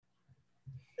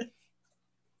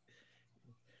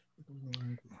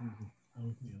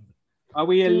Are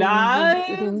we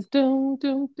alive?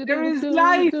 There is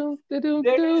life.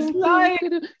 There is life.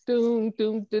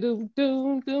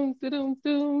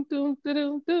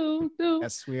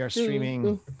 Yes, we are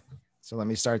streaming. So let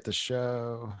me start the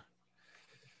show.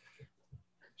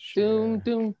 Oh,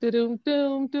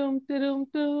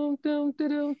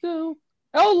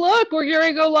 look, we're going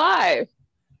to go live.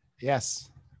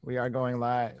 Yes, we are going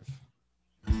live.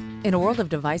 In a world of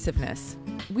divisiveness,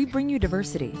 we bring you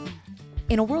diversity.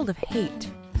 In a world of hate,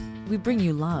 we bring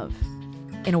you love.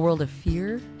 In a world of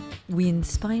fear, we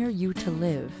inspire you to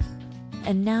live.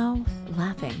 And now,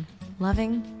 laughing,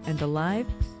 loving, and alive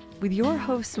with your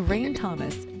hosts, Rain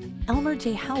Thomas, Elmer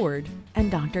J. Howard,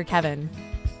 and Dr. Kevin.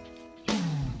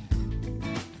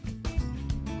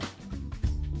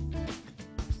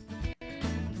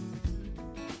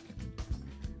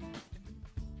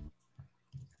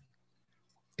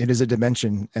 It is a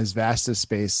dimension as vast as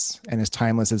space and as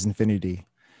timeless as infinity.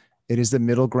 It is the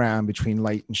middle ground between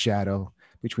light and shadow,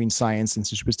 between science and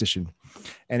superstition,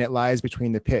 and it lies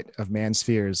between the pit of man's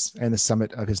fears and the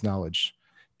summit of his knowledge.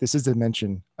 This is the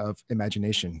dimension of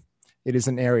imagination. It is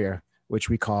an area which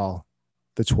we call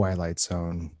the Twilight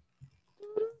Zone.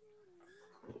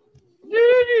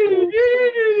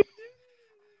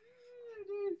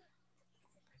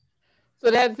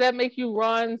 So does that make you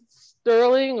Ron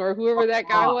Sterling or whoever that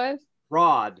guy was?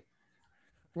 Rod,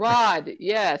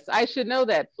 yes. I should know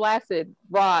that. Flaccid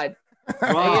Rod.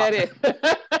 Rod. I get it.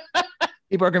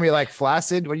 People are going to be like,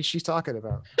 Flaccid? What is she talking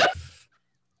about?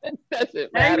 It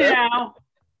doesn't Hey matter. now.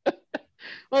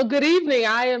 Well, good evening.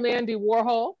 I am Andy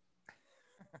Warhol.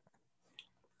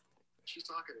 She's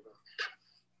talking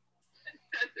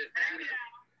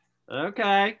about.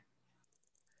 Okay.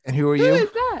 And who are Who you?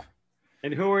 is that?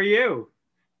 And who are you?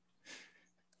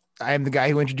 I am the guy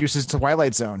who introduces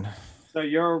Twilight Zone. So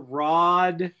you're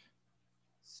Rod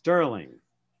Sterling,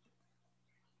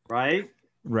 right?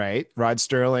 Right. Rod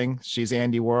Sterling. She's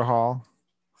Andy Warhol.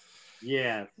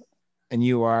 Yes. And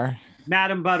you are?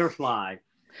 Madam Butterfly.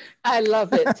 I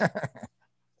love it.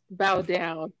 Bow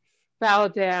down. Bow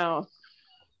down.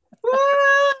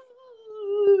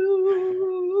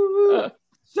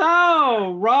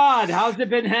 So, Rod, how's it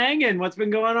been hanging? What's been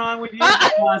going on with you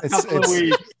the last couple of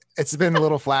weeks? It's been a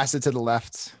little flaccid to the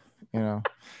left, you know.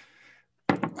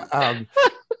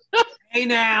 Hey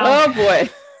now. Oh boy.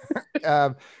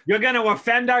 You're going to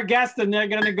offend our guests and they're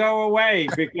going to go away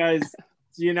because,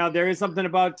 you know, there is something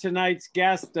about tonight's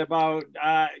guest about,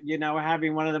 you know,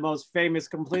 having one of the most famous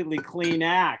completely clean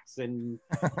acts. And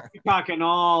you're talking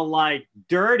all like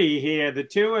dirty here, the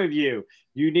two of you.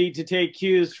 You need to take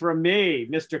cues from me,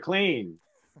 Mr. Clean.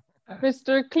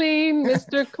 Mr. Clean,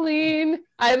 Mr. Clean.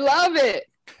 I love it.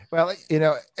 Well, you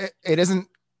know, it isn't,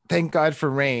 thank God for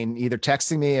Rain, either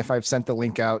texting me if I've sent the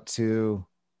link out to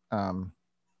our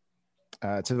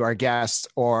guests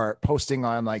or posting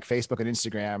on like Facebook and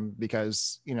Instagram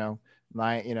because, you know,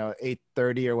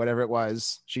 8:30 or whatever it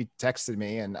was, she texted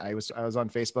me and I was on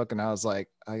Facebook and I was like,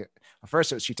 she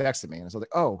texted me and I was like,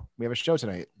 oh, we have a show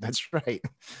tonight. That's right.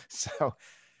 So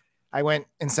I went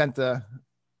and sent the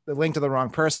link to the wrong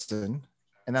person.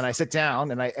 And then I sit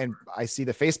down and I see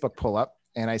the Facebook pull up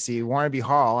and I see Warren B.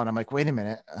 Hall and I'm like, wait a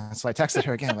minute. So I texted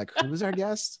her again, like, who's our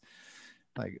guest?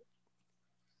 Like,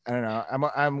 I don't know.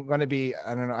 I'm going to be,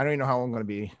 I don't know. I don't even know how I'm going to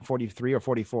be, 43 or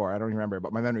 44. I don't remember,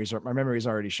 but my memory's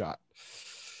already shot.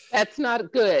 That's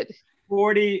not good.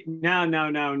 40. No,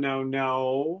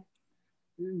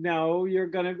 you're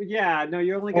going to,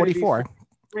 you're only going to be 44.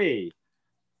 3.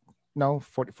 No,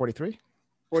 43.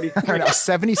 43. No,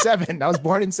 77. I was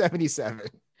born in 77.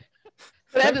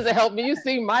 But that doesn't help me. You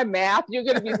see my math. You're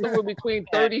going to be somewhere between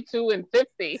 32 and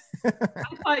 50. I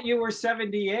thought you were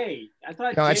 78. I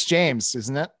thought no, that's James,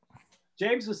 isn't it?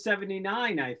 James was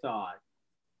 79, I thought.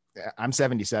 Yeah, I'm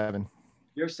 77.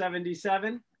 You're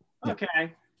 77? Yeah.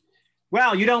 Okay.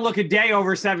 Well, you don't look a day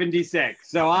over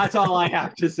 76. So that's all I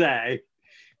have to say.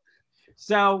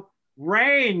 So,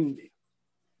 Rain,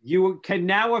 you can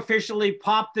now officially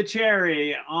pop the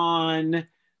cherry on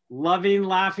Loving,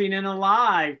 Laughing, and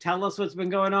Alive. Tell us what's been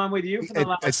going on with you for the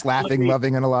last It's Laughing,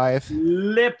 Loving, and Alive.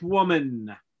 Lip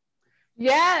Woman.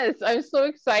 Yes, I'm so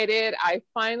excited. I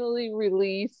finally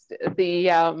released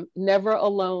the Never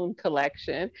Alone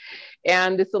collection.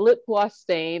 And it's a lip gloss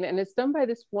stain. And it's done by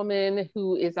this woman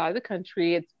who is out of the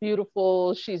country. It's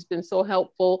beautiful. She's been so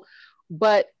helpful.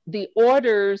 But the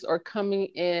orders are coming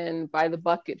in by the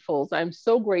bucketfuls. I'm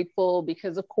so grateful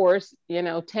because, of course, 10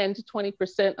 to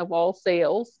 20% of all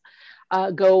sales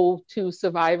go to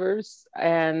survivors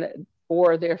and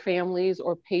for their families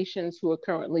or patients who are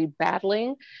currently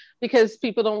battling, because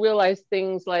people don't realize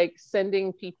things like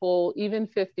sending people even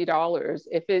 $50.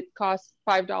 If it costs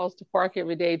 $5 to park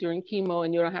every day during chemo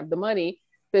and you don't have the money,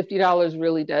 $50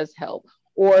 really does help.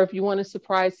 Or if you want to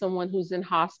surprise someone who's in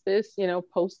hospice, you know,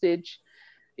 postage.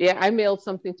 Yeah, I mailed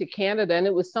something to Canada and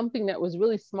it was something that was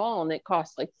really small and it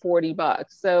cost like $40.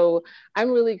 So I'm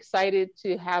really excited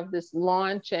to have this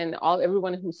launch and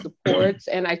everyone who supports.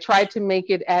 And I tried to make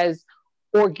it as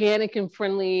organic and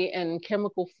friendly and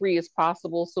chemical free as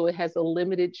possible. So it has a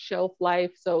limited shelf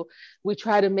life. So we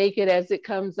try to make it as it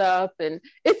comes up, and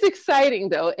it's exciting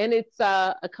though. And it's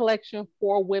a collection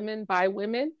for women by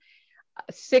women,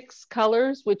 6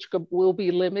 colors, which will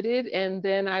be limited. And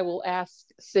then I will ask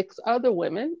 6 other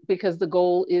women, because the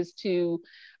goal is to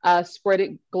spread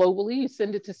it globally. You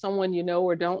send it to someone you know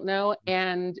or don't know.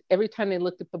 And every time they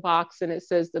look at the box and it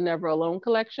says the Never Alone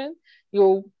collection,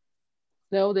 you'll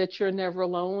know that you're never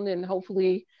alone, and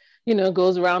hopefully, you know,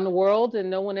 goes around the world and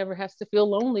no one ever has to feel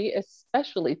lonely,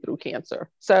 especially through cancer.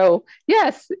 So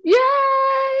yes,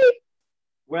 yay!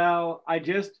 Well, I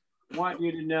just want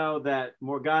you to know that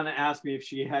Morgana asked me if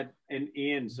she had an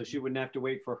in, so she wouldn't have to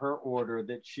wait for her order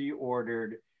that she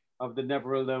ordered of the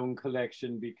Never Alone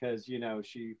collection, because, you know,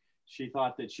 she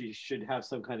thought that she should have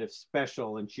some kind of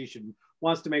special, and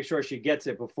wants to make sure she gets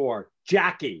it before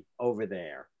Jackie over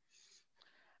there.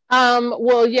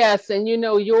 Well, yes, and you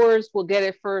know, yours will get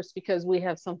it first because we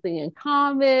have something in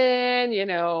common. You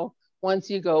know, once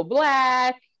you go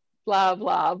black, blah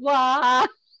blah blah.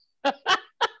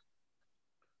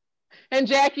 And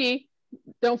Jackie,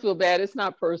 don't feel bad. It's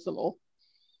not personal.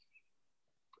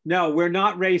 No, we're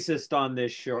not racist on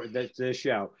this show. This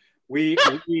show. We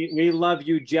love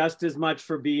you just as much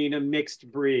for being a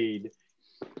mixed breed.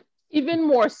 Even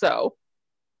more so.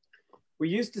 We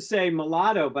used to say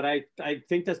mulatto, but I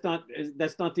think that's not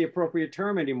the appropriate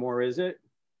term anymore, is it?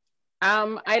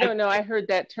 I don't know. I heard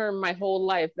that term my whole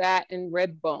life, that and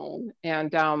red bone.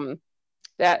 And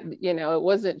that, you know, it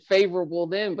wasn't favorable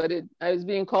then, but I was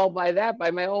being called by that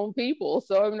by my own people.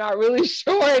 So I'm not really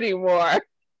sure anymore.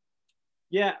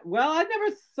 Yeah, well, I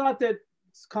never thought that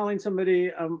calling somebody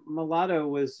a mulatto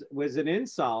was an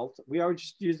insult. We always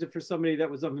just used it for somebody that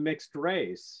was of a mixed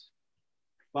race.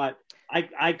 But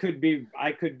I could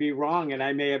be wrong, and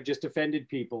I may have just offended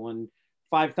people, and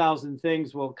 5,000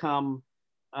 things will come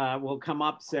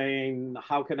up saying,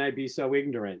 how can I be so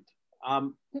ignorant?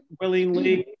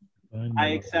 Willingly, I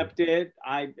accept it.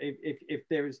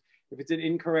 If it's an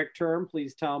incorrect term,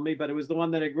 please tell me, but it was the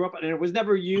one that I grew up on, and it was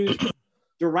never used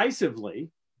derisively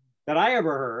that I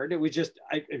ever heard. It was just,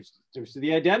 it was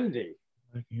the identity.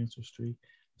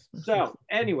 So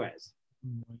anyways,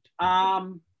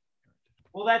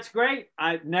 well, that's great.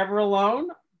 Never Alone,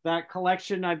 that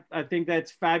collection, I think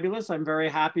that's fabulous. I'm very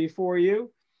happy for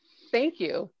you. Thank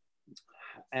you.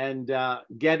 And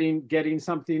getting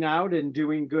something out and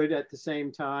doing good at the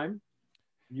same time.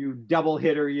 You double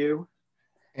hitter, you.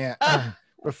 Yeah.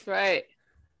 That's right.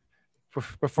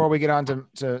 Before we get on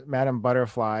to Madam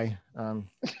Butterfly,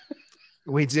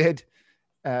 we did,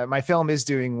 my film is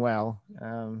doing well.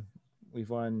 We've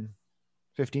won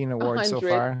 15 awards so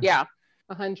far. Yeah.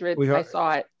 100. I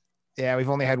saw it. Yeah, we've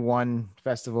only had one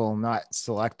festival not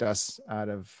select us out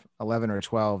of 11 or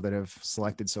 12 that have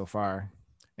selected so far,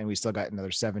 and we still got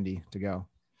another 70 to go.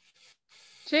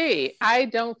 Gee, I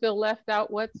don't feel left out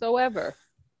whatsoever.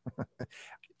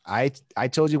 I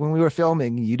told you when we were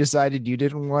filming, you decided you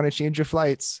didn't want to change your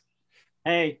flights.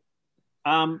 Hey,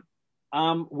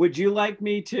 would you like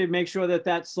me to make sure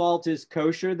that salt is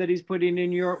kosher that he's pushing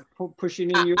in your?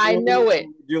 I know it.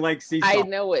 You like sea salt?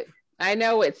 I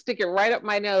know it. Stick it right up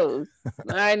my nose.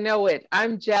 I know it.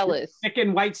 I'm jealous. You're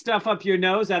sticking white stuff up your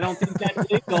nose. I don't think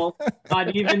that's legal.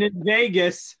 Not even in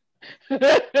Vegas.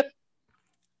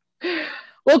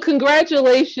 Well,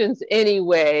 congratulations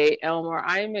anyway, Elmer.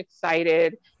 I'm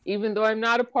excited, even though I'm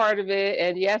not a part of it.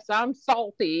 And yes, I'm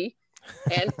salty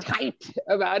and tight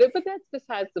about it, but that's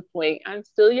besides the point. I'm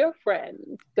still your friend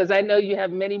because I know you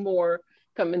have many more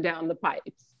coming down the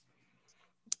pipes.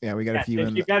 Yeah, we got a few.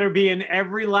 You better be in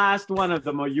every last one of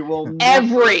them, or you will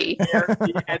every never hear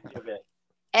the end of it.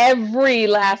 Every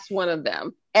last one of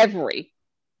them. Every.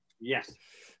 Yes.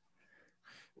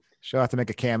 She'll have to make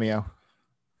a cameo.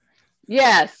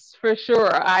 Yes, for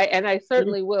sure. I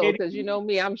certainly will, because you know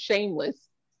me, I'm shameless.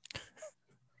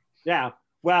 Yeah.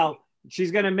 Well,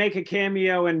 she's going to make a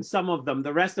cameo in some of them.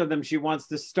 The rest of them, she wants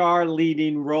the star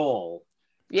leading role.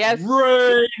 Yes.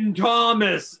 Rain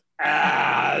Thomas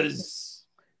as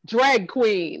drag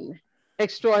queen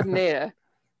extraordinaire.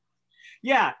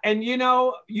 Yeah. And you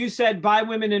know, you said by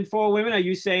women and for women. Are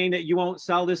you saying that you won't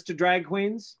sell this to drag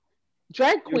queens?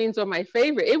 Drag queens are my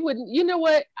favorite. It wouldn't, you know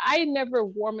what? I never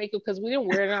wore makeup because we didn't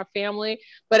wear it in our family.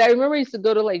 But I remember I used to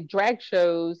go to like drag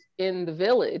shows in the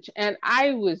village, and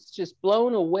I was just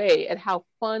blown away at how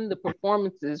fun the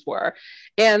performances were.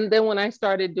 And then when I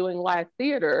started doing live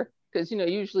theater, because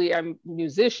usually I'm a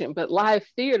musician, but live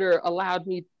theater allowed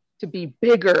me to be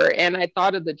bigger. And I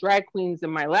thought of the drag queens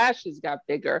and my lashes got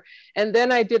bigger. And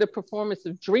then I did a performance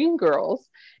of Dreamgirls,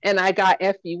 and I got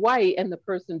Effie White, and the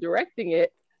person directing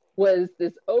it was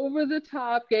this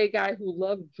over-the-top gay guy who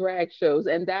loved drag shows.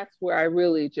 And that's where I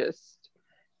really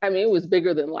it was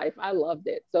bigger than life. I loved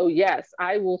it. So yes,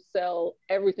 I will sell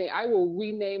everything. I will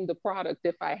rename the product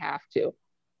if I have to.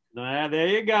 There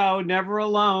you go. Never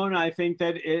Alone. I think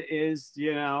that it is,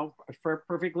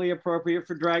 perfectly appropriate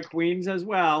for drag queens as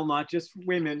well, not just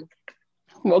women.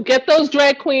 Well, get those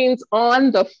drag queens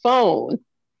on the phone.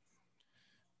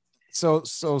 So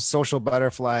Social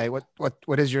Butterfly,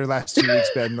 what has your last 2 weeks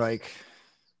been like?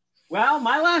 Well,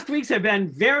 my last weeks have been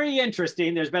very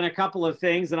interesting. There's been a couple of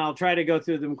things, and I'll try to go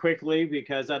through them quickly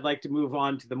because I'd like to move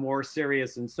on to the more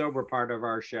serious and sober part of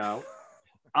our show.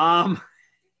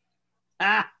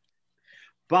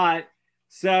 But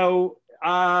so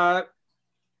a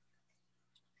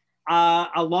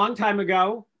long time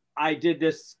ago, I did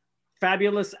this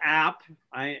fabulous app.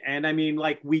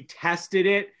 We tested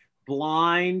it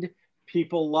blind.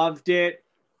 People loved it.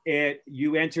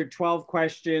 You answered 12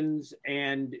 questions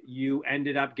and you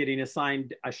ended up getting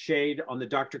assigned a shade on the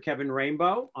Dr. Kevin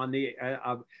Rainbow on the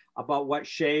about what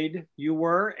shade you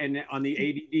were, and on the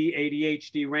ADD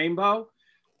ADHD rainbow.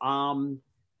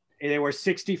 There were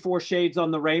 64 shades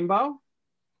on the rainbow,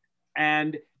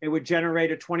 and it would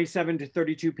generate a 27 to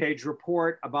 32 page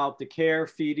report about the care,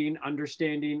 feeding,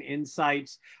 understanding,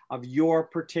 insights of your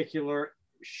particular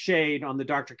shade on the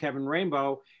Dr. Kevin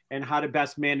Rainbow and how to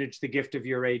best manage the gift of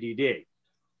your ADD.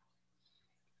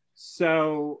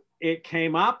 So it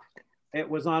came up. It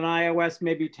was on iOS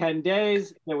maybe 10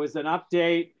 days. There was an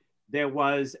update. There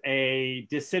was a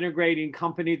disintegrating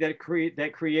company that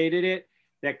created it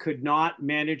that could not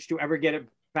manage to ever get it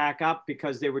back up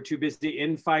because they were too busy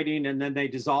infighting, and then they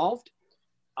dissolved.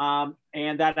 And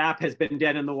that app has been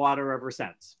dead in the water ever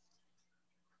since.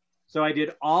 So I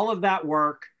did all of that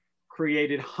work,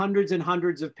 created hundreds and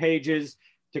hundreds of pages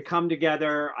to come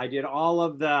together. I did all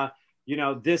of the,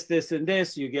 this, and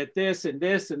this, you get this, and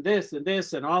this, and this, and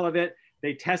this, and all of it.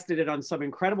 They tested it on some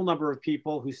incredible number of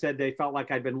people who said they felt like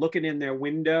I'd been looking in their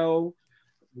window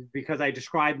because I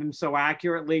described them so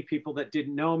accurately, people that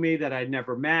didn't know me, that I'd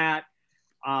never met,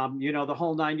 the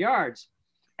whole 9 yards.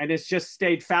 And it's just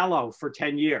stayed fallow for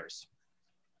 10 years.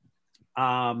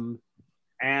 And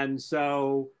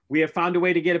so we have found a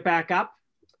way to get it back up.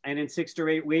 And in 6 to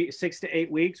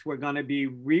 8 weeks, we're going to be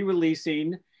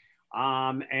re-releasing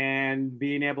and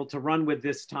being able to run with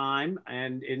this time.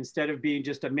 And instead of being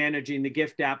just a managing the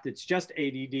gift app that's just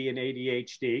ADD and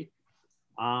ADHD,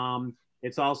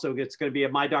 it's going to be a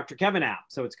My Dr. Kevin app.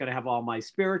 So it's going to have all my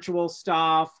spiritual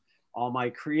stuff, all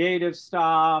my creative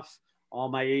stuff, all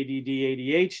my ADD,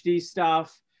 ADHD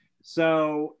stuff.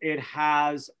 So it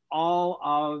has all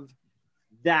of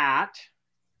that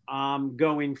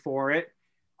going for it.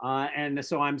 And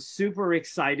so I'm super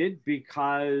excited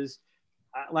because,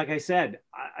 like I said,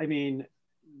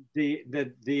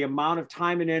 the amount of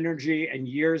time and energy and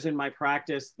years in my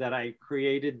practice that I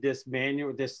created this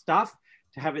manual, this stuff,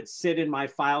 to have it sit in my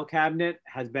file cabinet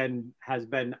has been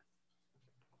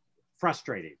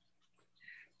frustrating.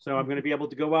 So I'm going to be able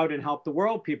to go out and help the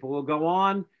world. People will go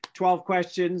on, 12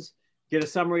 questions, get a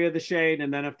summary of the shade,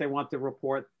 and then if they want the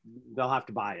report, they'll have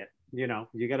to buy it. You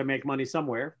got to make money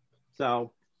somewhere.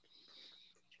 So.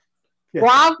 Yeah.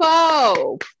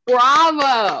 Bravo.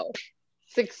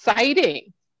 It's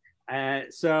exciting.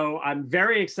 So I'm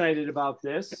very excited about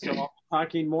this. So I'll be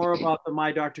talking more about the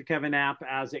My Dr. Kevin app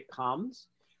as it comes.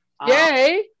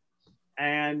 Yay.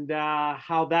 And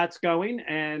how that's going.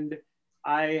 And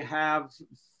I have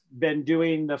been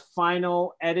doing the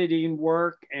final editing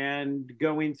work and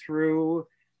going through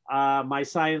my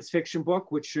science fiction book,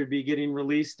 which should be getting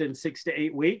released in 6 to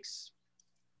 8 weeks.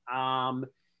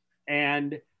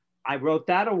 And I wrote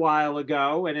that a while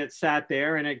ago, and it sat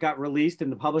there and it got released,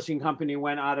 and the publishing company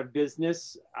went out of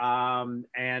business. And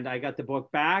I got the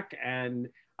book back, and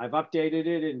I've updated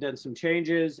it and done some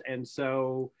changes. And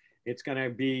so it's going to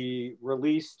be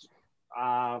released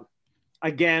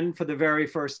again for the very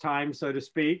first time, so to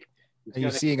speak. Are you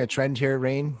seeing a trend here,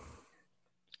 Rain?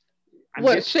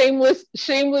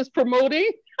 Shameless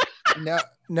promoting?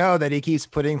 No, that he keeps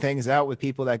putting things out with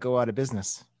people that go out of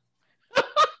business.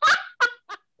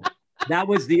 That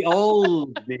was the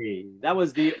old me. That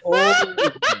was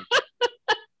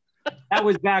that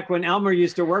was back when Elmer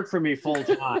used to work for me full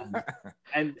time.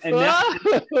 And now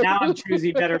I'm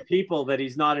choosing better people that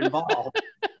he's not involved.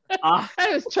 I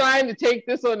was trying to take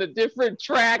this on a different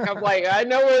track. I'm like, I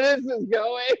know where this is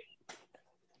going.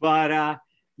 But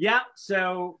yeah,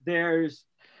 so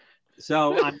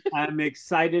I'm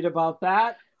excited about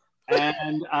that.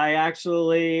 And I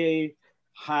actually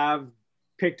have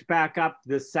picked back up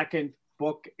the second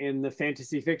book in the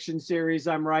fantasy fiction series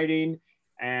I'm writing,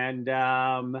 and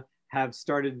have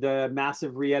started the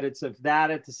massive re-edits of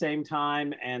that at the same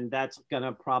time. And that's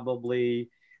gonna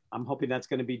I'm hoping that's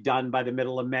going to be done by the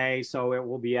middle of May, so it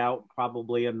will be out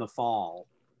probably in the fall.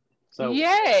 So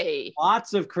yay!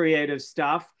 Lots of creative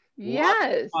stuff.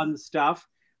 Yes. Lots of fun stuff.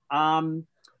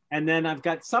 And then I've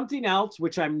got something else,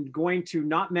 which I'm going to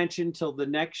not mention till the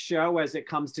next show as it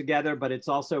comes together, but it's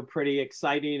also pretty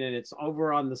exciting and it's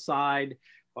over on the side,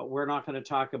 but we're not going to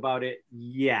talk about it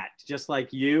yet. Just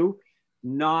like you,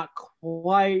 not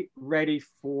quite ready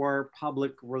for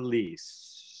public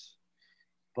release.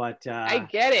 But I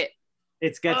get it.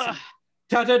 It's got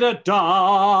I'm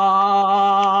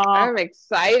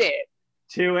excited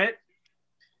to it.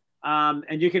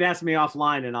 And you can ask me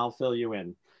offline and I'll fill you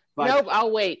in. But, nope,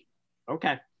 I'll wait.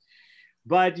 Okay.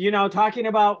 But, talking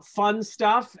about fun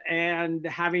stuff and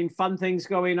having fun things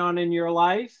going on in your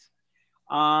life,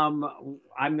 I'm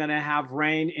going to have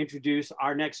Rain introduce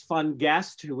our next fun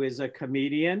guest, who is a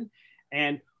comedian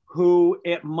and who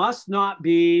it must not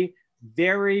be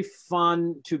very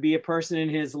fun to be a person in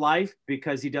his life,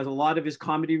 because he does a lot of his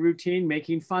comedy routine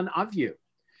making fun of you.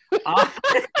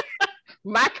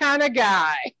 My kind of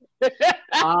guy.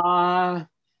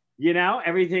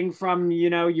 Everything from,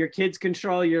 your kids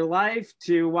control your life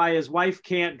to why his wife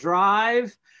can't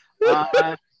drive.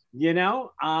 I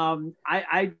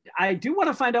do want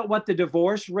to find out what the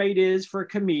divorce rate is for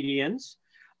comedians.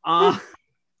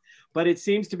 But it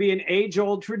seems to be an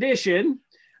age-old tradition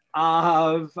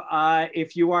of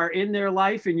if you are in their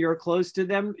life and you're close to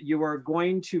them, you are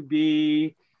going to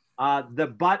be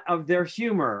the butt of their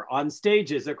humor on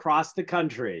stages across the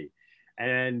country.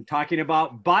 And talking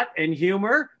about butt and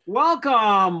humor,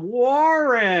 welcome,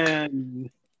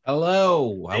 Warren.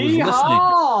 Hello. I was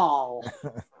listening.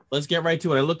 Let's get right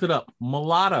to it. I looked it up.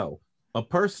 Mulatto, a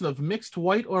person of mixed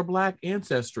white or black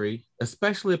ancestry,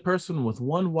 especially a person with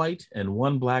one white and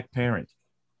one black parent.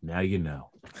 Now you know.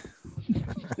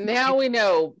 Now we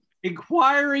know.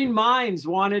 Inquiring minds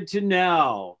wanted to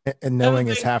know. And knowing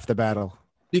is half the battle.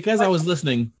 Because I was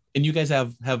listening, and you guys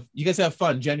have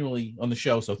fun genuinely on the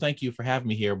show, so thank you for having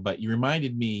me here. But you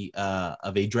reminded me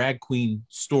of a drag queen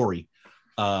story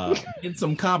in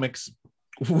some comics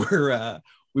where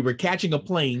we were catching a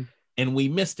plane and we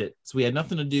missed it, so we had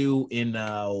nothing to do in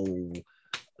Buffalo,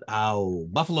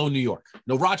 New York.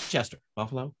 No, Rochester,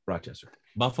 Buffalo,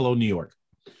 New York.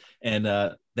 And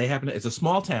it's a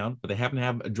small town, but they happen to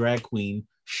have a drag queen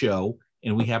show,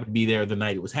 and we happened to be there the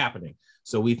night it was happening.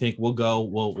 So we think we'll go,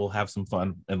 we'll have some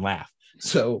fun and laugh.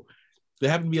 So there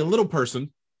happened to be a little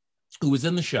person who was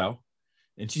in the show,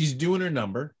 and she's doing her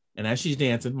number. And as she's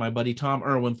dancing, my buddy Tom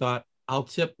Irwin thought, I'll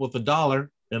tip with $1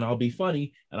 and I'll be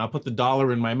funny, and I'll put the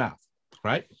dollar in my mouth,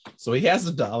 right? So he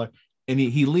has $1, and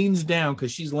he leans down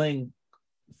because she's laying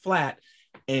flat,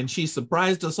 and she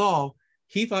surprised us all.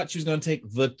 He thought she was going to take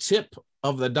the tip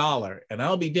of the $1, and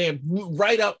I'll be damned,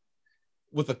 right up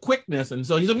with a quickness. And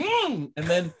so he's like, and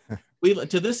then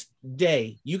to this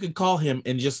day, you can call him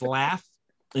and just laugh,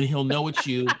 and he'll know it's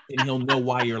you, and he'll know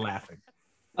why you're laughing.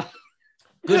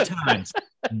 Good times,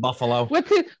 Buffalo.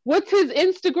 What's his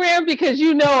Instagram? Because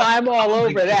I'm all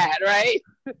over that, right?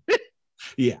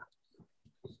 Yeah.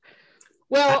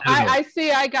 Well, I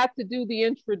see I got to do the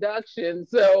introduction,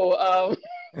 so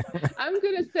I'm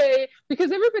going to say,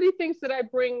 because everybody thinks that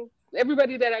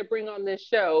everybody that I bring on this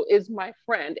show is my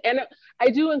friend. And I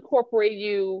do incorporate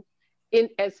you in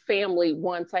as family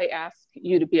once I ask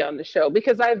you to be on the show,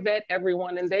 because I vet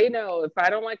everyone and they know if I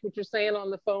don't like what you're saying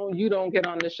on the phone, you don't get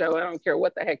on the show. I don't care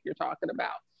what the heck you're talking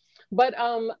about. But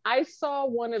I saw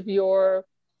one of your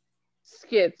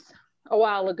skits a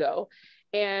while ago,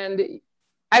 and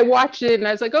I watched it and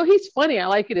I was like, oh, he's funny. I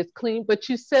like it. It's clean. But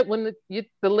you said when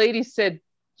the lady said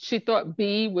she thought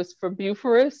B was for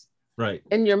Buforus, right,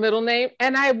 in your middle name.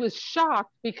 And I was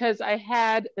shocked because I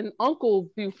had an uncle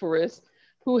Buforus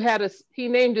who he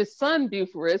named his son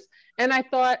Buforus. And I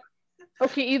thought,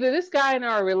 okay, either this guy and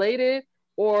I are related,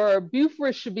 or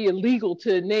Buforus should be illegal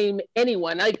to name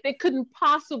anyone. Like, it couldn't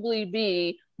possibly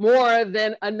be more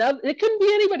than another. It couldn't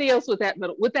be anybody else with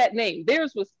that name.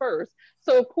 Theirs was first.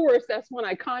 So of course, that's when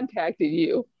I contacted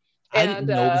you. I didn't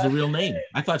know it was a real name.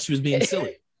 I thought she was being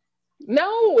silly.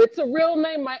 No, it's a real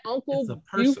name. My uncle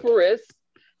Buforus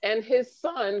and his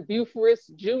son, Buford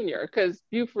Jr., because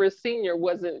Buford Sr.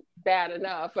 wasn't bad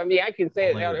enough. I mean, I can say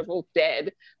it now, they're both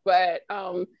dead. But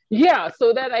yeah,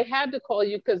 so that I had to call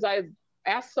you because I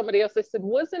asked somebody else, I said,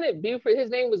 wasn't it Buford? His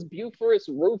name was Buford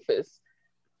Rufus.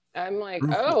 I'm like,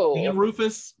 Rufus. oh. And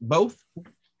Rufus, both?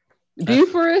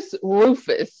 Buford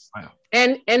Rufus. Wow.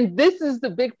 And this is the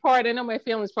big part. I know my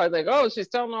family's probably like, oh, she's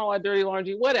telling all our dirty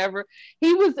laundry, whatever.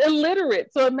 He was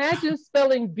illiterate. So imagine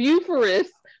spelling Buford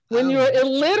when you're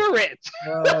illiterate.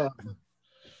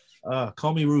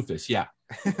 Call me Rufus. Yeah.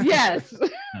 Yes.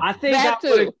 I think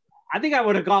I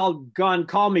would have gone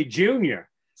call me Junior.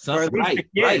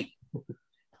 Right.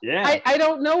 Yeah. I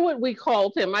don't know what we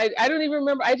called him. I don't even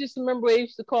remember. I just remember I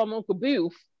used to call him Uncle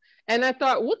Buf. And I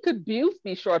thought, what could Buf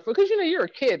be short for? Because you're a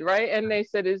kid, right? And they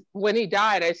said when he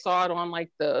died, I saw it on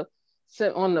like the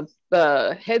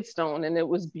headstone, and it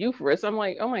was Buford. I'm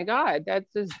like, oh my God,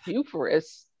 that's his Buford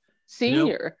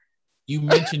Senior. You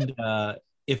mentioned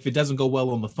if it doesn't go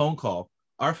well on the phone call.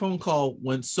 Our phone call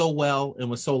went so well and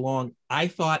was so long, I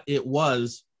thought it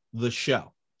was the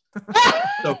show.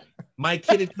 So my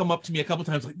kid had come up to me a couple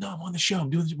times like, no, I'm on the show.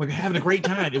 We're having a great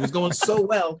time. It was going so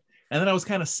well. And then I was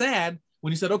kind of sad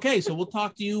when he said, okay, so we'll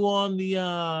talk to you on the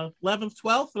 11th,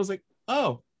 12th. I was like,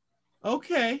 oh,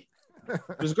 okay.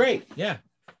 It was great. Yeah.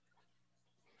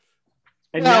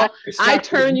 And well, I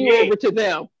turn you over to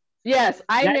them. Yes,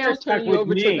 I now turn you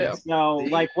over to them. So,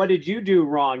 like, what did you do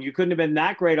wrong? You couldn't have been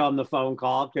that great on the phone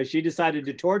call because she decided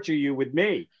to torture you with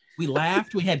me. We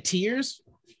laughed. We had tears.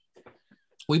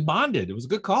 We bonded. It was a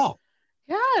good call.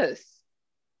 Yes.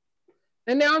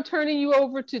 And now I'm turning you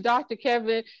over to Dr.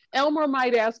 Kevin. Elmer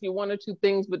might ask you one or two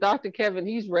things, but Dr. Kevin,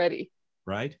 he's ready.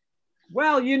 Right.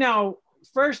 Well,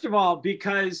 first of all,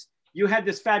 because you had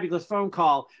this fabulous phone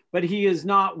call, but he is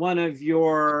not one of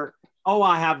your, oh,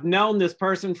 I have known this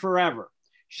person forever.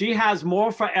 She has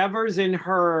more forevers in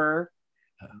her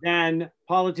than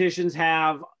politicians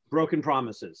have broken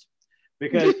promises,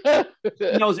 because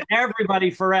she knows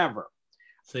everybody forever.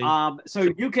 So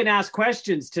you can ask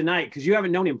questions tonight because you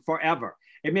haven't known him forever.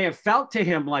 It may have felt to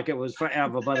him like it was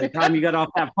forever by the time you got off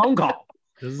that phone call.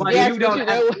 But yes, you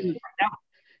don't.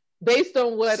 Based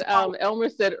on what Elmer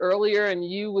said earlier, and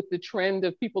you with the trend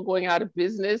of people going out of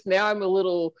business, now I'm a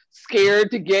little scared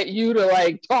to get you to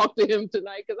like talk to him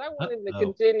tonight because I want him to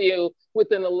continue with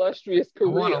an illustrious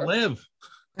career. I want to live.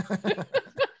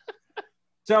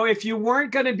 So if you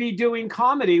weren't going to be doing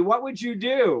comedy, what would you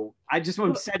do? I just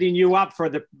was setting you up for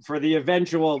the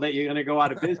eventual that you're going to go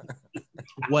out of business.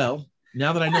 Well,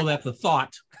 now that I know that's a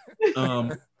thought,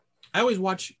 I always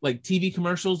watch like TV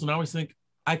commercials and I always think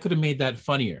I could have made that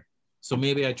funnier. So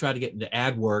maybe I try to get into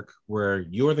ad work where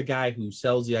you're the guy who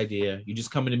sells the idea. You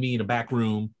just come into me in a back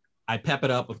room. I pep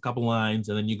it up with a couple lines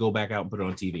and then you go back out and put it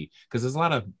on TV because there's a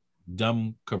lot of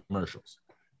dumb commercials.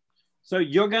 So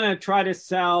you're going to try to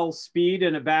sell speed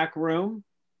in a back room?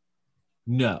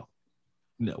 No.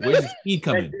 Where's the speed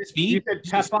coming? Speed? You said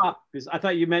pep up because I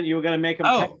thought you meant you were going to make them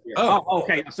pep. Oh,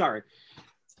 okay. I'm sorry.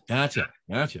 Gotcha.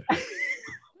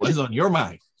 What is on your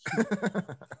mind?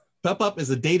 Pep up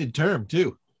is a dated term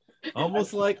too.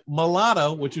 Almost like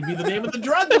mulatto, which would be the name of the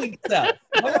drug we sell.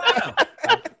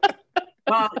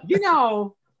 Well,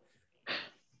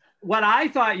 what I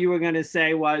thought you were going to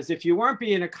say was if you weren't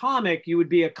being a comic, you would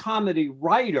be a comedy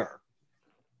writer.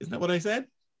 Isn't that what I said?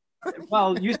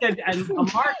 Well, you said a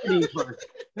marketing person.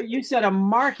 But you said a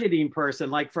marketing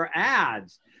person, like for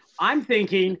ads. I'm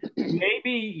thinking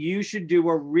maybe you should do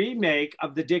a remake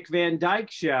of the Dick Van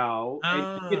Dyke Show.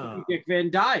 And Dick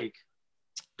Van Dyke.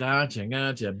 Gotcha.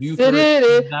 Buford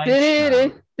fall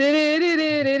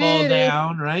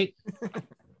down, right?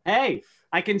 Hey,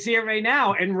 I can see it right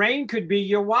now. And Rain could be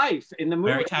your wife in the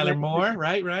movie. Mary Tyler Moore,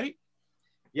 right?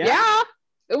 Yeah,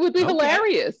 it would be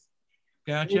hilarious.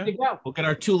 Gotcha. We'll get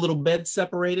our two little beds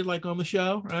separated like on the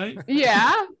show, right?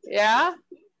 Yeah.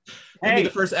 That'll be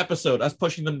the first episode, us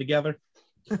pushing them together.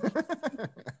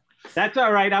 That's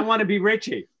all right. I want to be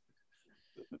Richie.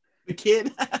 The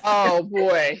kid. Oh,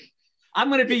 boy. I'm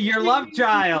going to be your love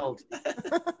child.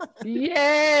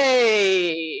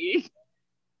 Yay.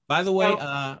 By the way,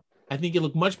 I think you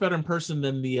look much better in person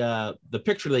than the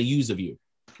picture they use of you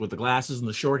with the glasses and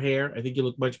the short hair. I think you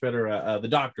look much better, the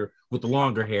doctor with the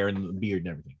longer hair and the beard and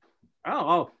everything.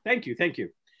 Oh, thank you.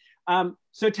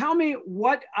 So tell me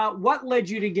what led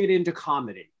you to get into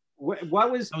comedy? I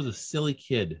was a silly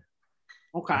kid.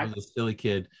 Okay. I was a silly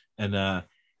kid. And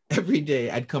every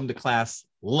day I'd come to class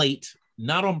late,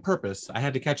 not on purpose. I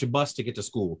had to catch a bus to get to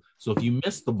school. So if you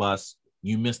missed the bus,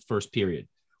 you missed first period.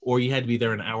 Or you had to be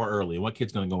there an hour early. What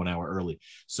kid's going to go an hour early?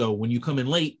 So when you come in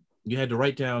late, you had to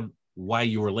write down why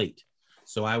you were late.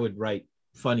 So I would write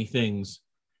funny things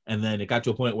And then it got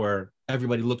to a point where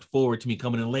everybody looked forward to me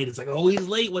coming in late. It's like, oh, he's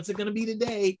late. What's it going to be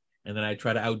today? And then I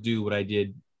try to outdo what I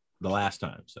did the last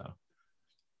time. So,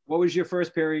 what was your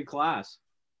first period class?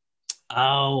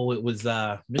 Oh, it was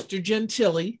Mr.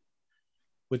 Gentili,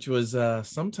 which was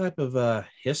some type of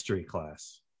history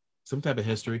class, some type of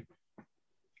history.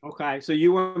 Okay, so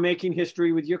you were making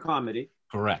history with your comedy.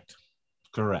 Correct.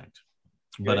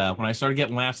 But when I started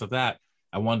getting laughs at that,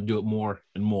 I wanted to do it more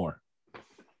and more.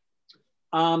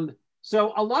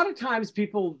 So a lot of times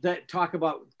people that talk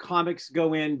about comics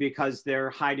go in because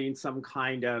they're hiding some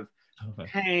kind of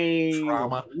pain,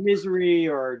 trauma, misery,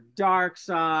 or dark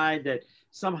side, that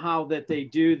somehow that they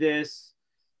do this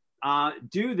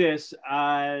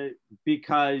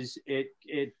because it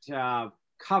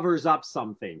covers up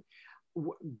something.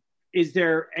 Is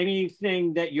there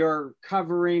anything that you're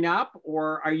covering up,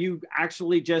 or are you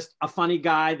actually just a funny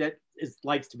guy that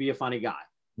likes to be a funny guy?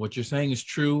 What you're saying is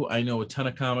true. I know a ton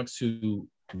of comics who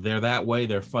they're that way.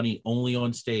 They're funny only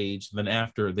on stage. Then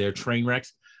after, they're train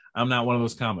wrecks. I'm not one of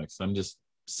those comics. I'm just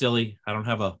silly. I don't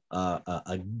have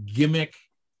a gimmick.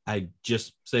 I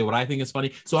just say what I think is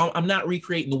funny. So I'm not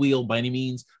recreating the wheel by any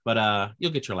means, but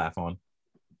you'll get your laugh on.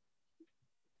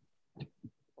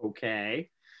 Okay.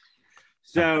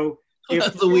 So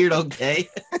that's the weird okay.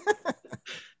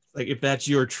 Like, if that's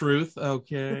your truth,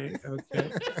 okay.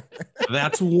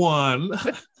 That's one.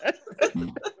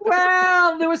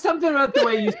 Well, there was something about the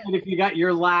way you said if you got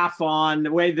your laugh on,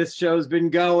 the way this show's been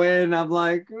going. I'm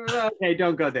like, okay,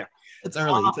 don't go there. It's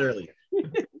early.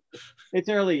 It's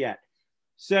early yet.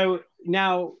 So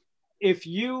now,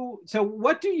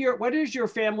 what does your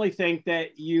family think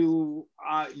that you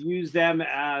use them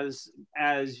as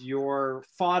your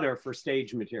fodder for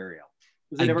stage material?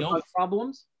 Does it ever cause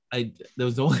problems?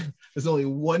 There's only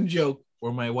one joke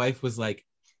where my wife was like,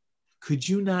 could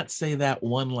you not say that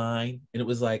one line? And it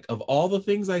was like, of all the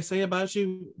things I say about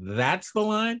you, that's the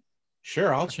line?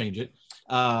 Sure, I'll change it.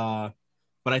 But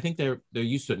I think they're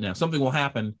used to it now. Something will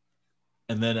happen,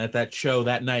 and then at that show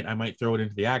that night, I might throw it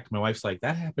into the act. My wife's like,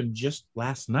 that happened just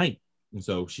last night. And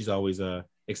so she's always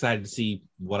excited to see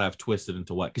what I've twisted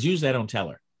into what. Because usually I don't tell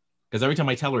her. Because every time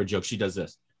I tell her a joke, she does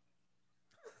this.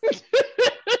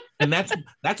 And that's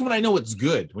when I know it's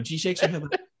good. When she shakes her head,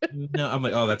 like, no, I'm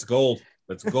like, oh, that's gold.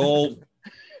 That's gold.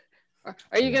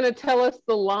 Are you going to tell us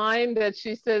the line that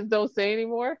she says don't say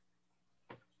anymore?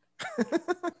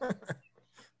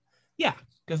 Yeah,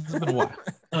 because it's been a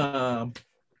while.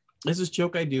 There's this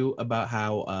joke I do about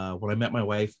how when I met my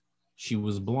wife, she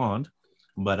was blonde,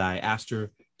 but I asked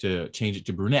her to change it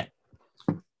to brunette.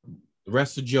 The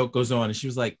rest of the joke goes on, and she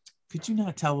was like, could you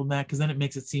not tell them that? Because then it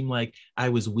makes it seem like I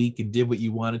was weak and did what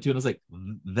you wanted to. And I was like,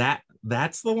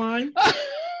 that's the line?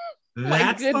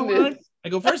 That's the line? I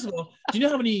go, first of all, do you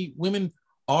know how many women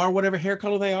are whatever hair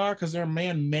color they are because their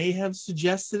man may have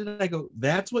suggested it? I go,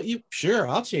 that's what you, sure,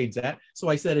 I'll change that. So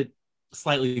I said it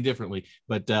slightly differently,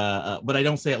 but I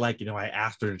don't say it like, I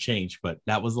asked her to change, but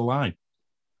that was the line.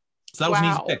 So that was an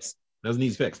easy fix. That was an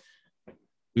easy fix.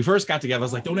 We first got together, I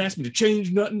was like, don't ask me to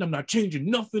change nothing. I'm not changing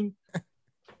nothing.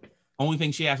 Only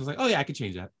thing she asked was like, oh yeah, I could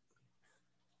change that.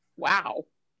 Wow.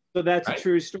 So that's right? A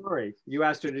true story. You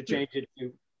asked her to change it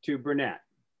to brunette.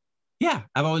 Yeah,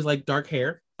 I've always liked dark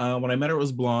hair. When I met her, it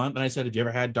was blonde. And I said, have you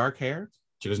ever had dark hair?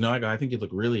 She goes, no. I go, I think you look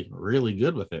really, really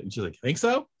good with it. And she's like, think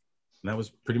so? And that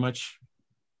was pretty much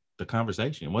the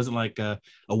conversation. It wasn't like a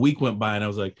week went by and I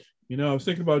was like, I was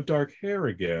thinking about dark hair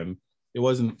again. It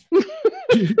wasn't.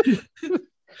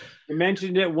 You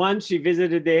mentioned it once. She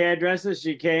visited the hairdresser.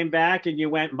 She came back and you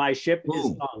went, my ship is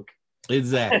sunk.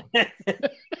 Exactly.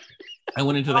 I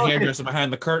went into the hairdresser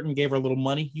behind the curtain, gave her a little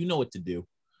money. You know what to do.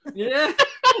 Yeah.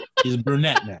 She's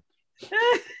brunette now.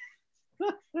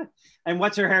 And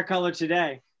what's her hair color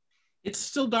today? It's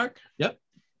still dark. Yep.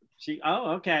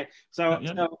 Okay. So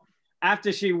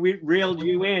after she reeled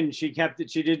you in, she kept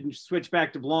it. She didn't switch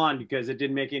back to blonde because it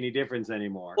didn't make any difference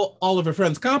anymore. Well, all of her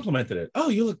friends complimented it. Oh,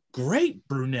 you look great,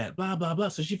 brunette. Blah blah blah.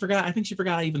 So she forgot. I think she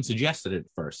forgot I even suggested it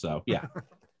first. So yeah.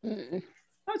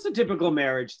 That's a typical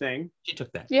marriage thing. She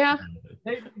took that. Yeah.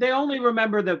 They only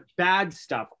remember the bad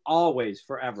stuff always,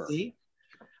 forever. See?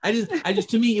 I just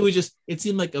to me it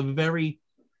seemed like a very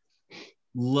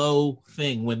low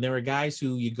thing when there were guys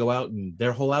who you go out and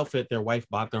their whole outfit, their wife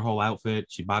bought their whole outfit.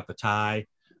 She bought the tie,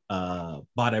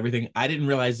 bought everything. I didn't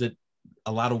realize that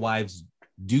a lot of wives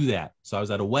do that. So I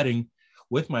was at a wedding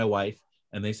with my wife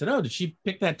and they said, oh, did she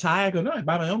pick that tie? I go, no, I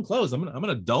buy my own clothes. I'm an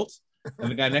adult.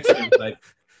 And the guy next to me was like,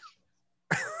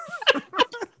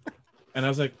 and I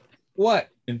was like, what?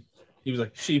 And he was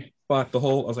like, she bought the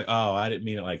whole, I was like, oh, I didn't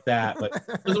mean it like that. But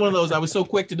it was one of those, I was so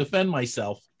quick to defend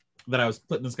myself that I was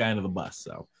putting this guy under the bus.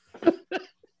 So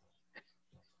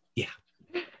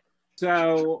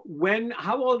So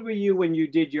how old were you when you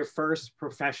did your first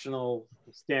professional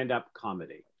stand-up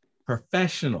comedy?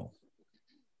 Professional,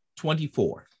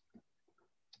 24.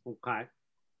 Okay.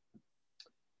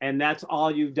 And that's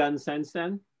all you've done since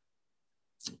then?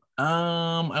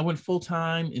 I went full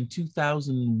time in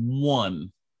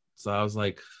 2001. So I was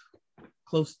like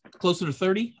closer to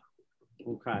 30.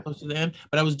 Okay. Close to the end.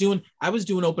 But I was doing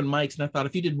open mics, and I thought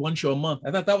if you did one show a month,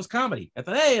 I thought that was comedy. I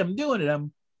thought, hey, I'm doing it.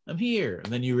 I'm here.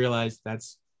 And then you realize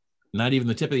that's not even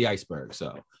the tip of the iceberg.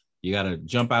 So you got to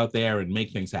jump out there and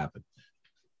make things happen.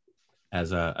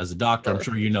 As a doctor, I'm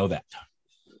sure you know that.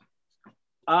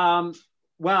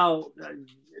 Well,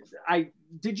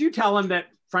 did you tell him that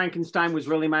Frankenstein was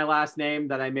really my last name,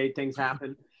 that I made things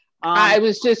happen? I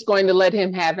was just going to let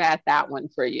him have at that one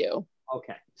for you.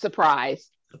 Okay. Surprise.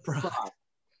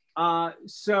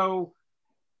 So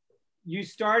you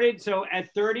started,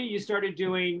 at 30, you started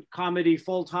doing comedy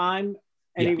full time.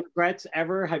 Any regrets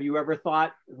ever? Have you ever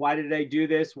thought, why did I do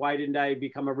this? Why didn't I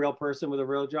become a real person with a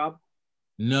real job?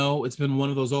 No, it's been one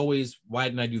of those always, why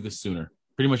didn't I do this sooner?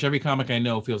 Pretty much every comic I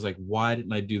know feels like, why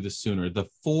didn't I do this sooner? The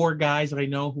 4 guys that I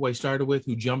know who I started with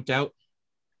who jumped out,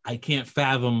 I can't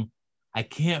fathom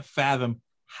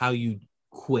how you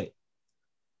quit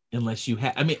unless you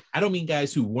had, I don't mean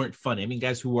guys who weren't funny. I mean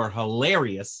guys who were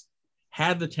hilarious,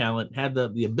 had the talent, had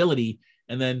the ability,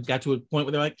 and then got to a point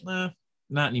where they're like,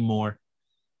 not anymore.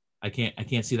 I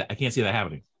can't see that. I can't see that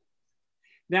happening.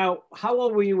 Now, how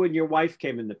old were you when your wife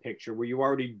came in the picture? Were you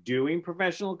already doing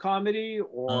professional comedy,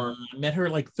 or? I met her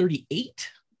like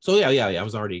 38. So yeah. I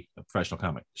was already a professional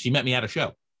comic. She met me at a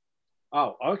show.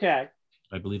 Oh, okay.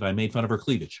 I believe I made fun of her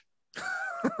cleavage.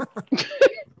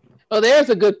 Oh, there's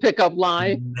a good pickup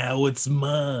line. Now it's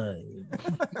mine.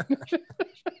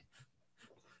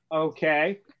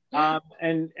 Okay.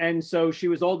 And so she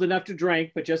was old enough to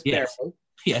drink, but just barely.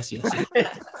 Yes.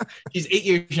 She's 8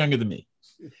 years younger than me.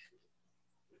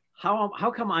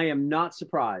 How come I am not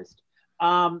surprised?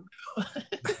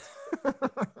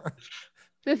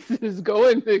 This is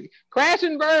going to crash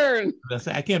and burn.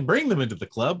 I can't bring them into the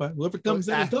club. Whoever comes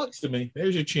in and talks to me,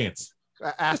 there's your chance.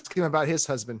 Ask him about his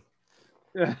husband.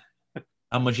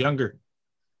 How much younger?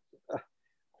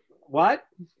 What?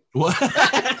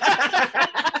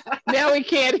 Now we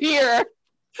can't hear.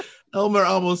 Elmer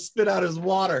almost spit out his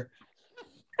water.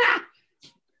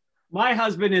 My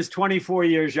husband is 24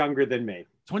 years younger than me.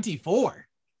 24?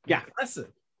 Yeah.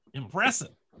 Impressive.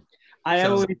 I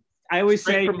always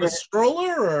say from the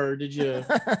stroller, or did you?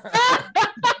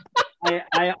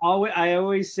 I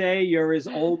always say you're as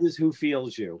old as who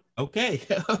feels you. Okay.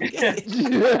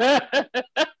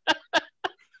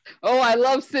 Oh, I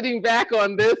love sitting back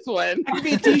on this one. That could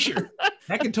be a t-shirt.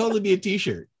 That could totally be a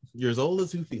t-shirt. You're as old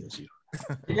as who feels you.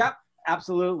 Yep,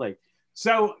 absolutely.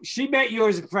 So she met you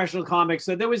as a professional comic,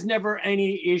 so there was never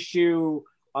any issue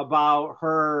about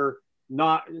her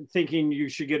not thinking you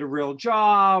should get a real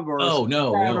job or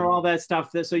or all that stuff.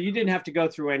 So you didn't have to go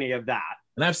through any of that.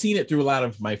 And I've seen it through a lot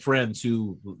of my friends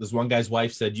who, this one guy's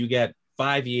wife said, you get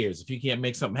 5 years. If you can't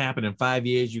make something happen in 5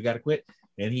 years, you got to quit.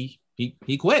 And he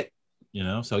quit,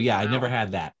 So yeah, I never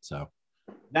had that. So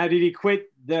now, did he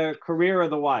quit the career or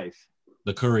the wife?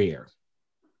 The career.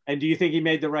 And do you think he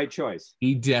made the right choice?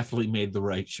 He definitely made the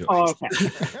right choice. Oh, okay.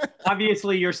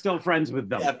 Obviously, you're still friends with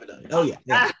them. Definitely. Oh,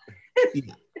 yeah.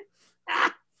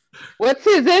 What's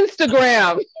his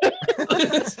Instagram?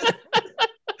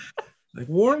 Like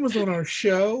Warren was on our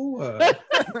show.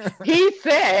 He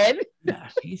said. Yeah,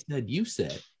 he said, you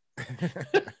said.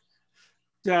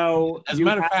 So, as a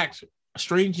matter of fact,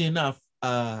 strangely enough,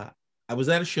 I was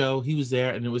at a show. He was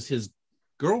there, and it was his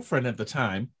girlfriend at the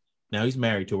time. Now he's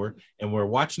married to her, and we're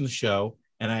watching the show.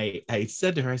 And I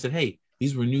said to her, I said, hey,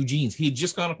 these were new jeans. He had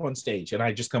just gone up on stage, and I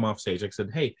had just come off stage. I said,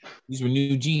 hey, these were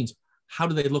new jeans. How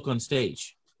do they look on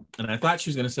stage? And I thought she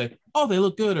was going to say, oh, they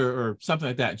look good, or something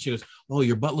like that. And she goes, oh,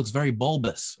 your butt looks very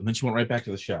bulbous. And then she went right back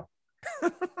to the show.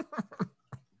 So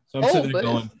I'm sitting there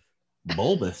going,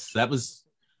 bulbous? That was,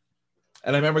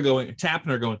 and I remember tapping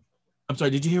her going, I'm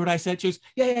sorry, did you hear what I said? She goes,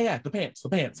 yeah, the pants.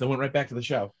 I went right back to the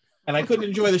show. And I couldn't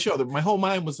enjoy the show. My whole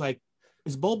mind was like,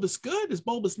 is bulbous good? Is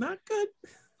bulbous not good?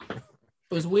 It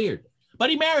was weird. But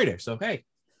he married her. So, hey,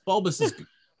 bulbous is good.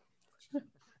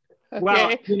 Okay.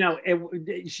 Well,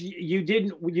 you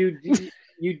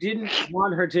didn't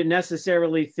want her to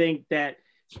necessarily think that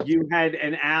you had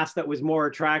an ass that was more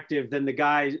attractive than the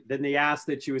ass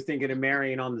that she was thinking of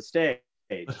marrying on the stage.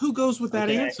 But who goes with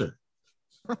that answer?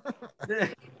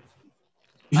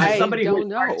 Somebody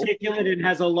who's articulate and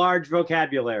has a large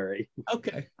vocabulary.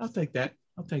 Okay, I'll take that.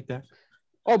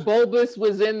 Or Bulbous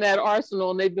was in that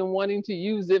arsenal and they've been wanting to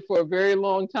use it for a very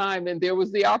long time, and there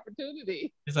was the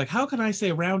opportunity. It's like, how can I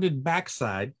say rounded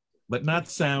backside but not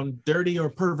sound dirty or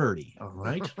perverty? All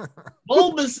right.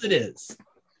 Bulbous it is.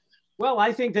 Well,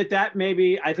 I think that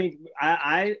maybe,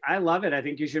 I love it. I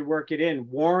think you should work it in.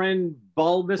 Warren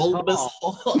Bulbous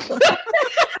Hall.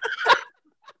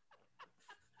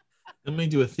 Let me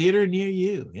do a theater near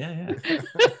you. Yeah.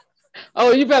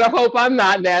 Oh, you better hope I'm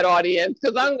not in that audience,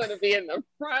 because I'm going to be in the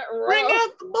front row. Bring out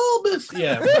the Bulbous.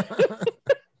 Yeah.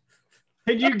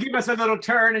 Can you give us a little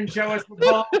turn and show us the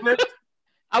Bulbous?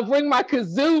 I'll bring my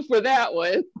kazoo for that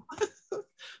one.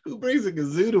 Who brings a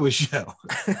kazoo to a show?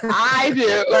 I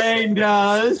do. Rain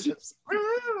does.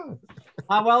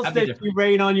 How else did you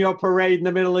rain on your parade in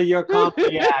the middle of your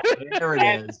comedy act? There it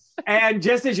is. And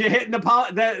just as you're hitting the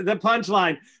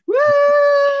punchline, woo!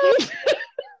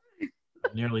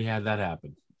 Nearly had that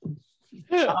happen.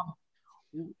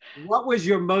 What was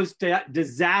your most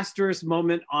disastrous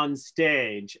moment on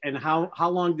stage, and how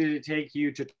long did it take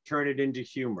you to turn it into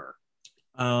humor?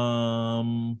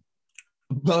 About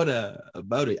a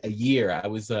year. I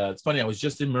was it's funny, I was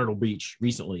just in Myrtle Beach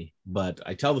recently, but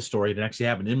I tell the story that actually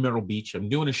happened in Myrtle Beach. I'm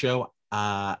doing a show.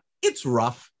 It's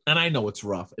rough, and I know it's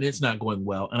rough, and it's not going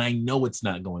well, and I know it's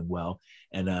not going well.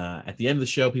 And at the end of the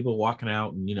show, people are walking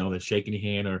out, and they're shaking your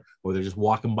hand, or they're just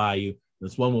walking by you.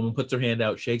 This one woman puts her hand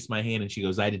out, shakes my hand, and she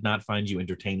goes, "I did not find you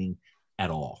entertaining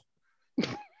at all."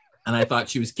 And I thought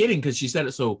she was kidding because she said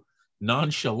it so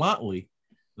nonchalantly.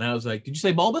 And I was like, "Did you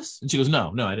say bulbous?" And she goes,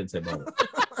 No, I didn't say bulbous.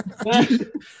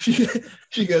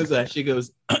 she goes,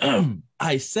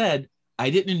 "I said I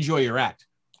didn't enjoy your act,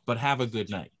 but have a good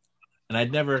night."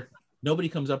 And nobody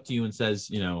comes up to you and says,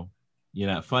 you're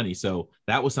not funny. So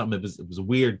that was something it was a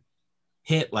weird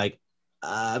hit. Like,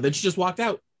 then she just walked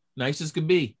out, nice as could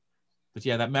be. But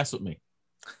yeah, that messed with me.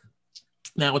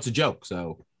 Now it's a joke.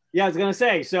 So yeah, I was gonna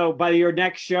say. So by your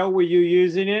next show, were you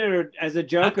using it or as a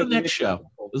joke? At the next show,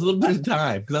 it was a little bit of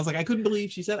time because I was like, I couldn't believe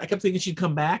she said. I kept thinking she'd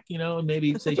come back, and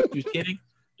maybe say she was kidding,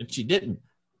 and she didn't.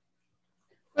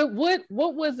 But what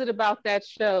was it about that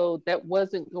show that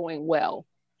wasn't going well?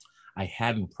 I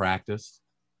hadn't practiced.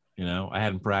 I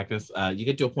hadn't practiced. You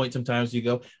get to a point sometimes you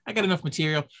go, I got enough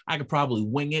material. I could probably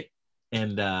wing it,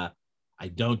 and I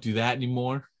don't do that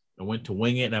anymore. I went to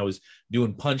wing it, and I was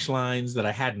doing punchlines that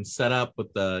I hadn't set up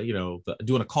with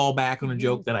doing a callback on a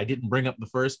joke that I didn't bring up in the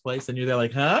first place. And you're there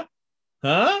like, huh?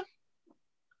 And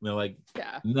they're like,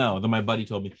 yeah. No. Then my buddy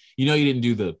told me, you didn't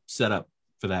do the setup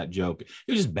for that joke. It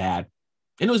was just bad.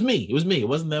 And it was me. It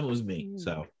wasn't them. It was me.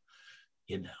 So,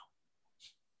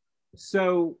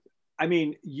 So, I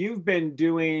mean, you've been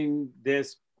doing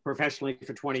this professionally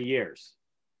for 20 years.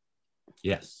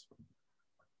 Yes.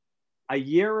 A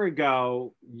year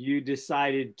ago, you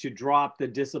decided to drop the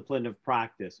discipline of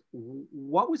practice.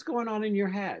 What was going on in your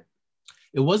head?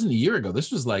 It wasn't a year ago. This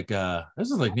was like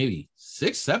maybe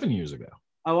 6-7 years ago.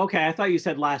 Oh, okay. I thought you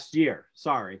said last year.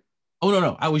 Sorry. Oh,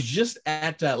 no. I was just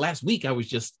at last week. I was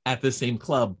just at the same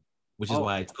club, which is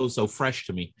why it's so fresh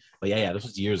to me. But yeah, this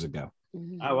was years ago.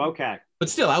 Oh, okay. But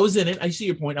still, I was in it. I see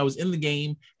your point. I was in the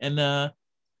game, and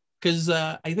because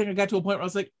I think I got to a point where I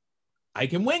was like, I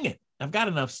can wing it. I've got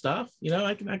enough stuff,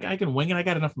 I can wing it. I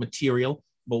got enough material.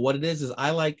 But what it is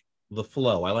I like the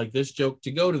flow. I like this joke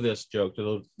to go to this joke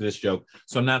to this joke.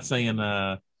 So I'm not saying,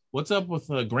 what's up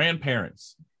with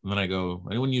grandparents? And then I go,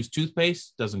 anyone use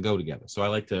toothpaste? Doesn't go together. So I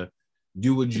like to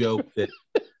do a joke that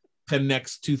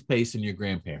connects toothpaste and your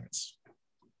grandparents.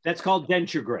 That's called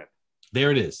denture grip. There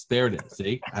it is.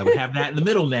 See, I would have that in the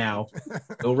middle now.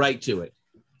 Go right to it.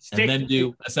 And then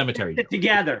do a cemetery. Stick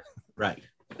together. Right.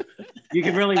 You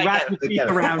can really wrap your feet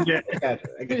around it.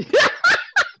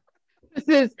 This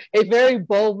is a very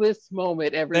bulbous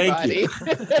moment, everybody.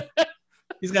 Thank you.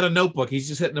 He's got a notebook. He's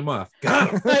just hitting them off.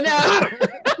 Got him. I know.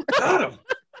 Got him.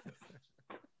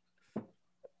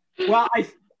 Well,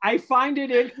 I find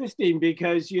it interesting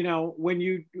because,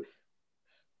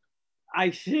 I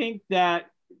think that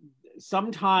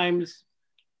sometimes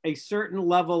a certain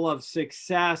level of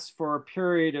success for a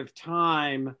period of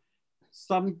time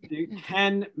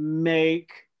can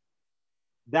make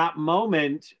that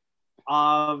moment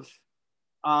of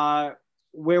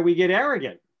where we get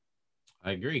arrogant.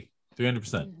 I agree,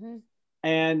 300%.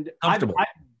 And I,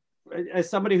 as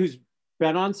somebody who's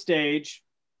been on stage,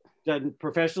 done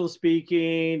professional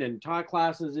speaking and taught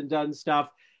classes and done stuff,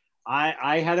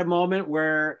 I had a moment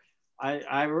where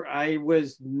I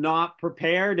was not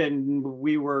prepared, and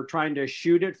we were trying to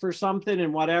shoot it for something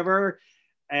and whatever.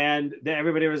 And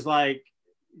everybody was like,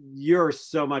 "You're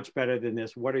so much better than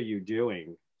this. What are you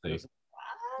doing?"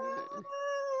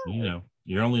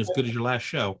 You're only as good as your last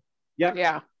show. Yep.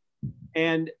 Yeah.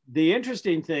 And the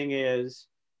interesting thing is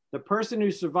the person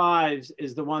who survives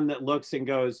is the one that looks and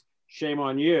goes, shame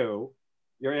on you.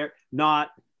 You're not,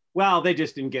 well, they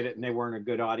just didn't get it and they weren't a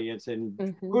good audience.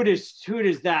 And who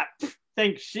does that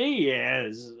think she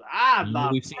is? I'm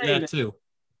not. We've seen that too.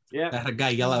 Yeah. I had a guy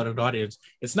yell out at an audience,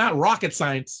 it's not rocket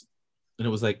science. And it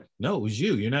was like, no, it was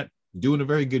you. You're not doing a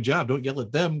very good job. Don't yell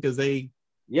at them because they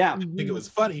think it was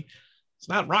funny. It's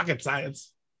not rocket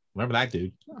science. Remember that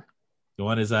dude? The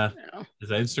one is that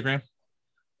Instagram?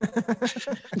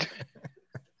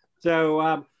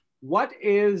 So what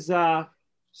is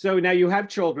so now you have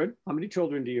children. How many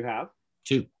children do you have?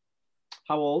 2.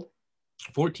 How old?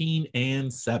 14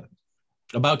 and 7.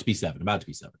 About to be 7.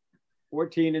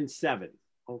 14 and 7.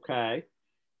 Okay.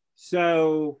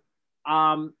 So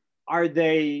are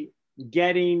they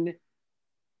getting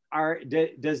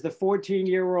does the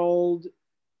 14-year-old,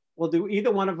 well, do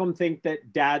either one of them think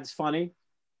that dad's funny?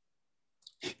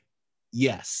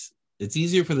 Yes. It's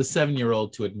easier for the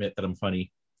 7-year-old to admit that I'm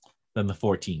funny than the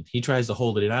 14. He tries to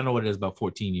hold it in. I don't know what it is about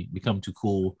 14. You become too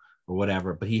cool or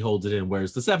whatever, but he holds it in.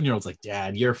 Whereas the 7-year-old's like,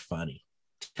 Dad, you're funny.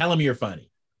 Tell him you're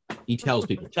funny. He tells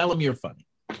people, tell him you're funny.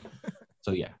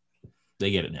 So yeah,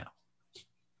 they get it now.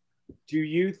 Do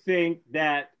you think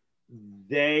that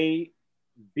they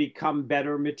become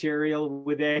better material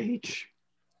with age?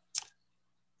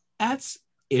 That's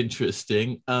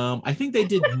interesting. I think they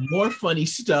did more funny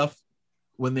stuff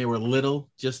when they were little,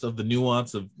 just of the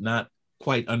nuance of not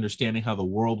quite understanding how the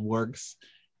world works.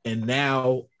 And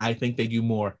now I think they do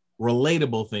more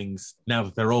relatable things now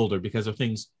that they're older, because of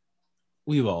things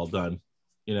we've all done.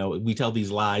 You know, we tell these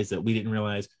lies that we didn't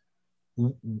realize.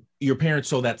 Your parents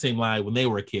told that same lie when they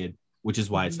were a kid, which is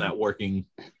why it's not working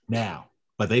now.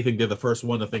 But they think they're the first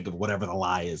one to think of whatever the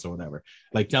lie is or whatever.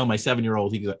 Like tell my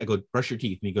 7-year-old, I go, brush your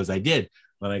teeth. And he goes, I did.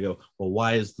 And I go, well,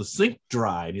 why is the sink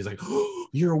dry? And he's like, oh,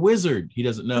 you're a wizard. He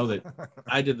doesn't know that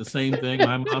I did the same thing.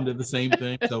 My mom did the same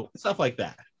thing. So stuff like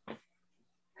that.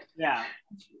 Yeah.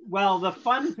 Well, the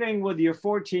fun thing with your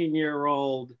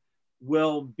 14-year-old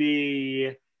will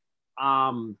be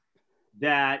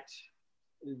that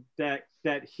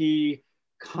he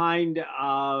kind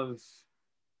of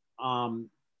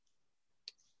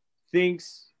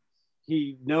thinks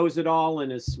he knows it all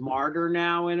and is smarter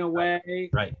now in a way.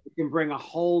 Right. He can bring a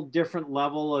whole different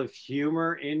level of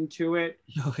humor into it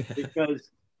because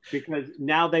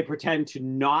now they pretend to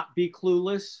not be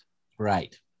clueless.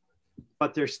 Right.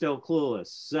 But they're still clueless.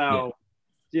 So,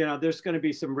 you know, there's going to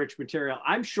be some rich material.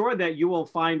 I'm sure that you will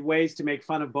find ways to make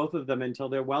fun of both of them until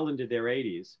they're well into their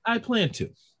 80s. I plan to.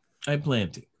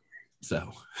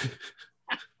 So.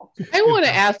 I want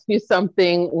to ask you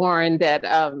something, Warren, that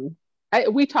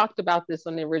we talked about this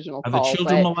on the original call. Are the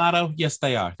children mulatto? Yes,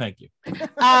 they are. Thank you.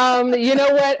 You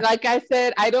know what? Like I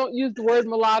said, I don't use the word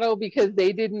mulatto because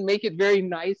they didn't make it very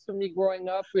nice for me growing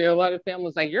up. You know, a lot of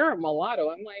families like, you're a mulatto.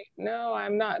 I'm like, no,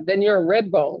 I'm not. Then you're a red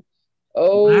bone.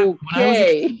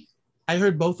 Okay. I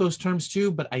heard both those terms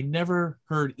too, but I never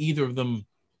heard either of them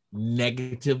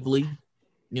negatively.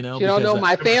 You know, you don't know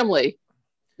my family.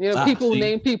 You know, people who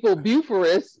name people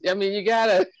Buforus. I mean, you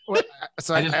gotta.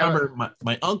 So I just remember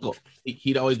my uncle.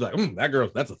 He'd always be like, "That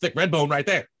girl, that's a thick red bone right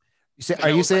there."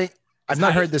 Are you saying? I've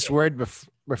not heard this word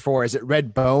before. Is it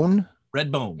red bone?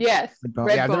 Red bone. Yes. Red bone.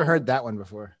 Yeah, I've never heard that one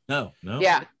before. No.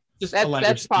 Yeah, just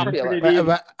that's popular.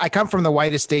 But I come from the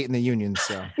whitest state in the union,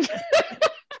 so.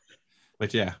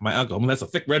 But yeah, my uncle. That's a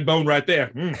thick red bone right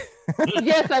there.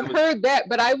 Yes, I've heard that,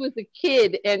 but I was a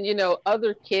kid, and you know,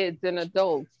 other kids and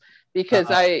adults. Because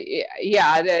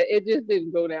it just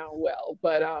didn't go down well.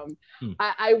 But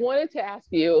I wanted to ask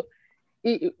you,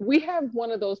 we have one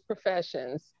of those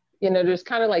professions, you know, there's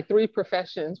kind of like 3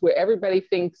 professions where everybody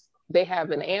thinks they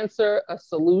have an answer, a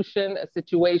solution, a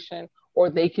situation, or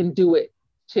they can do it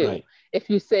too. Right. If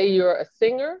you say you're a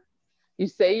singer, you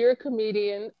say you're a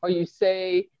comedian, or you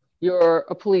say you're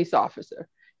a police officer.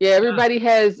 Yeah, everybody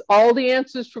has all the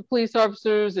answers for police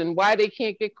officers and why they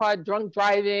can't get caught drunk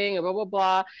driving and blah, blah,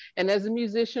 blah. And as a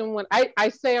musician, when I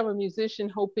say I'm a musician,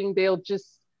 hoping they'll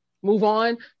just move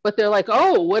on, but they're like,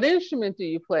 oh, what instrument do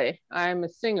you play? I'm a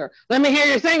singer. Let me hear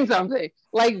you sing something.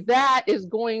 Like that is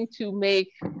going to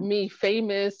make me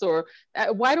famous, or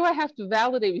why do I have to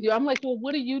validate with you? I'm like, well,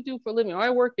 what do you do for a living?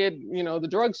 I work at, you know, the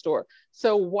drugstore.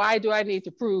 So why do I need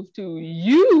to prove to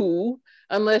you,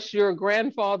 unless your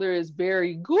grandfather is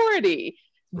Berry Gordy?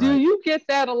 Right. Do you get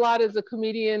that a lot as a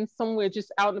comedian, somewhere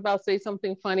just out and about, say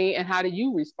something funny, and how do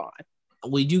you respond?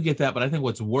 We do get that, but I think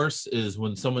what's worse is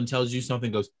when someone tells you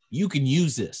something, goes, you can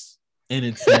use this. And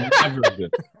it's never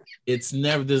good.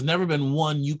 There's never been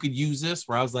one, you could use this,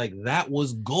 where I was like, that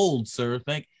was gold, sir.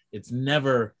 It's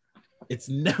never It's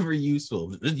never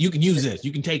useful. You can use this.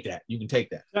 You can take that. You can take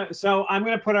that. So I'm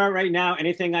going to put out right now,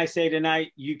 anything I say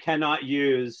tonight, you cannot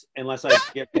use unless I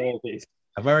get royalties.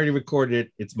 I've already recorded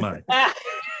it. It's mine.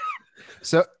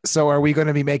 So are we going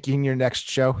to be making your next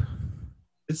show?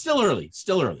 It's still early.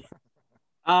 Still early.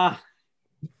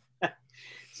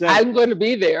 So I'm going to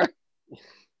be there.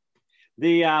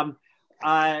 There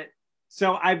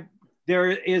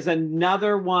is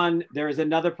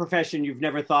another profession you've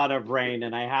never thought of, Rain,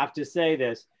 and I have to say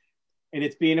this, and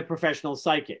it's being a professional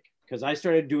psychic, because I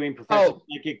started doing professional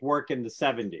psychic work in the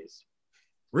 70s.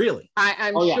 Really?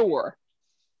 I'm sure.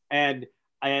 And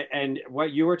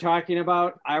what you were talking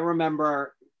about, I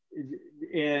remember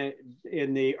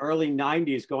in the early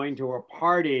 90s going to a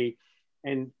party,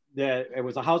 and it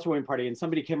was a housewarming party, and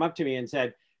somebody came up to me and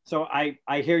said, so I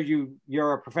hear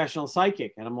you're a professional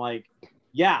psychic. And I'm like,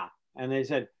 yeah. And they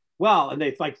said, well, and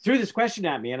they like threw this question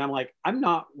at me, and I'm like, I'm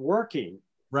not working.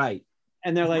 Right.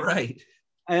 And they're like, right.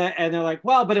 And they're like,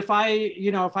 well, but if I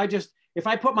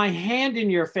put my hand in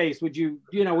your face, would you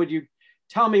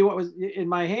tell me what was in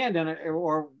my hand,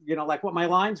 or like what my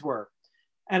lines were?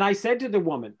 And I said to the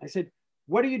woman, I said,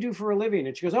 what do you do for a living?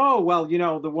 And she goes, oh, well,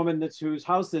 the woman whose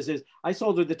house this is, I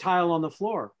sold her the tile on the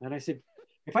floor. And I said,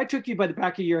 if I took you by the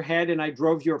back of your head and I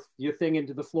drove your thing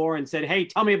into the floor and said, hey,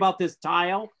 tell me about this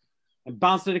tile, and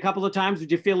bounced it a couple of times,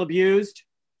 would you feel abused?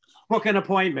 Book an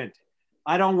appointment.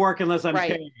 I don't work unless I'm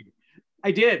paid.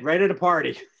 I did, right at a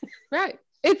party. Right.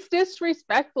 It's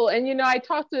disrespectful. And, I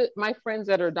talk to my friends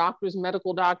that are doctors,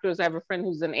 medical doctors. I have a friend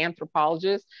who's an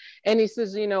anthropologist, and he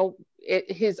says,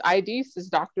 his ID says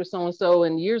Dr. So-and-so.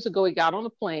 And years ago, he got on a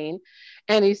plane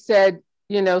and he said,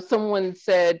 someone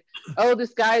said, oh,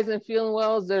 this guy isn't feeling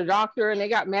well as their doctor. And they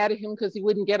got mad at him because he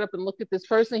wouldn't get up and look at this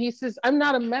person. He says, I'm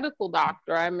not a medical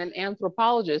doctor. I'm an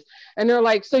anthropologist. And they're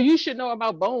like, so you should know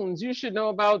about bones. You should know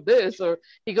about this. Or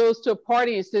he goes to a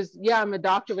party and says, yeah, I'm a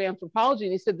doctor of anthropology.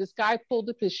 And he said, this guy pulled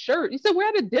up his shirt. He said, we're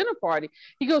at a dinner party.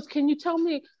 He goes, can you tell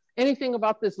me anything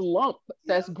about this lump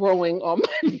that's growing on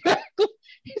my back?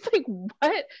 He's like,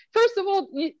 what? First of all,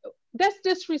 that's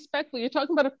disrespectful. You're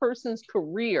talking about a person's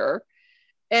career.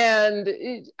 And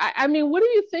I mean, what are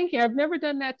you thinking? I've never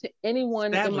done that to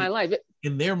anyone in my life.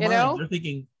 In their mind, they're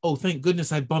thinking, oh, thank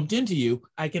goodness I bumped into you.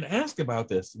 I can ask about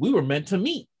this. We were meant to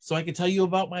meet, so I can tell you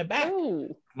about my back.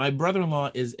 Oh. My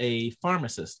brother-in-law is a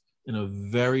pharmacist in a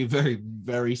very, very,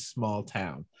 very small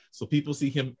town. So people see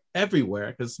him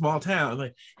everywhere because small town.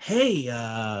 Like, hey,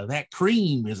 that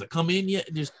cream, is it come in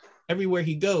yet? Just everywhere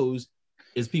he goes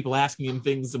is people asking him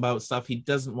things about stuff he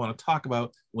doesn't want to talk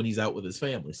about when he's out with his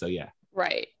family. So yeah.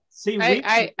 Right. See,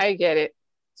 I get it.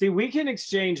 See, we can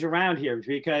exchange around here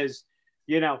because,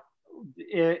 because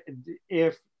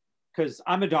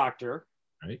I'm a doctor,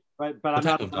 right? But I'm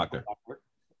not a doctor.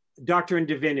 Doctor in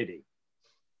divinity.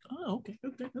 Oh, okay.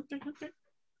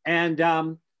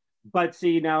 And but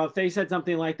see, now if they said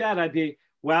something like that, I'd be,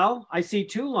 well, I see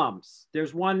two lumps.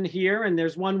 There's one here and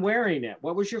there's one wearing it.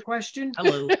 What was your question?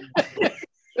 Hello.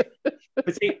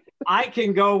 But see, I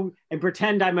can go and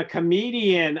pretend I'm a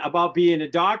comedian about being a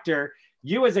doctor.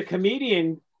 You as a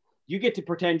comedian, you get to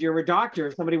pretend you're a doctor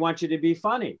if somebody wants you to be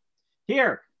funny.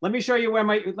 Here, let me show you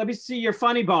let me see your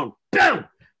funny bone. Boom!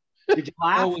 Did you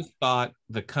laugh? I always thought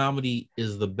the comedy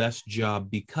is the best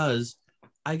job because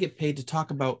I get paid to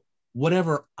talk about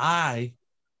whatever I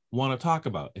want to talk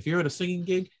about. If you're at a singing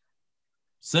gig,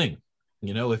 sing.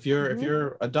 If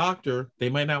you're a doctor, they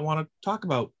might not want to talk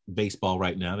about baseball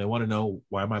right now. They want to know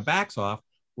why my back's off.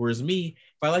 Whereas me,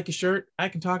 if I like your shirt, I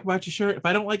can talk about your shirt. If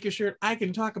I don't like your shirt, I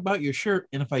can talk about your shirt.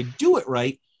 And if I do it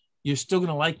right, you're still going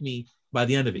to like me by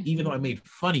the end of it, even though I made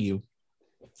fun of you.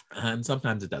 And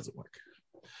sometimes it doesn't work.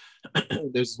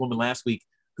 There's this woman last week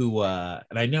who, and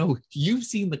I know you've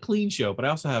seen the Clean show, but I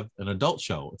also have an adult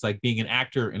show. It's like being an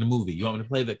actor in a movie. You want me to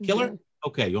play the killer? Mm-hmm.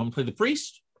 Okay. You want me to play the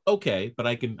priest? Okay, but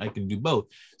I can do both.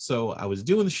 So I was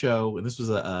doing the show, and this was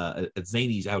at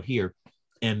Zany's out here,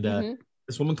 and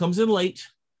this woman comes in late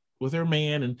with her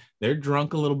man, and they're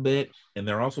drunk a little bit, and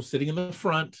they're also sitting in the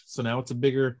front. So now it's a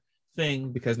bigger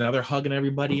thing because now they're hugging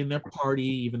everybody in their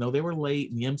party, even though they were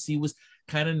late. And the MC was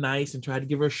kind of nice and tried to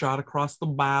give her a shot across the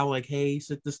bow, like, "Hey,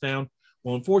 sit this down."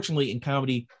 Well, unfortunately, in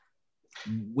comedy,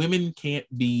 women can't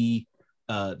be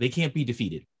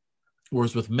defeated.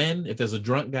 Whereas with men, if there's a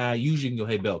drunk guy, usually you can go,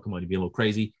 "Hey, Bill, come on, you're being a little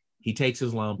crazy." He takes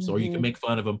his lumps, or you can make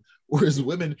fun of him. Whereas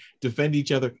women defend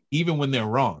each other even when they're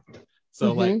wrong.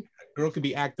 So like, a girl could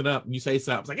be acting up, and you say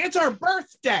something, it's like, "It's her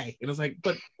birthday," and it's like,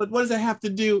 but what does that have to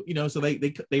do? So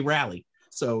they rally.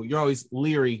 So you're always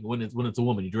leery when it's a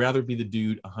woman. You'd rather be the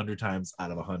dude 100 times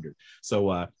out of 100.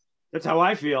 So that's how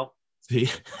I feel. See,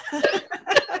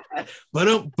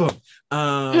 but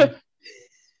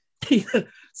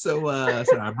So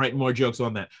I'm writing more jokes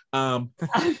on that.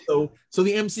 So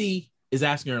the MC is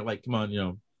asking her, like, come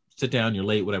on, sit down, you're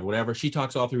late, whatever. She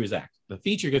talks all through his act. The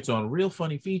feature gets on, real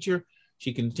funny feature.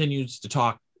 She continues to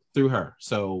talk through her.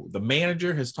 So the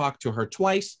manager has talked to her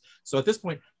twice. So at this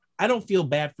point, I don't feel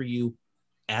bad for you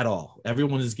at all.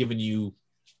 Everyone has given you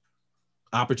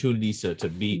opportunities to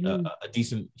be a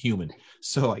decent human.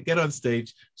 So I get on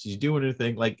stage, she's doing her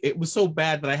thing. Like, it was so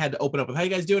bad that I had to open up with, how you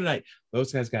guys doing tonight?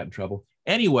 Those guys got in trouble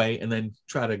anyway, and then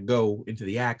try to go into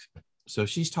the act. So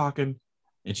she's talking,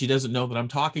 and she doesn't know that I'm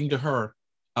talking to her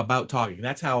about talking.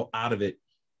 That's how out of it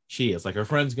she is. Like, her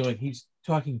friend's going, he's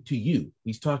talking to you,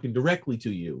 he's talking directly to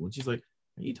you, and she's like,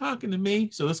 are you talking to me?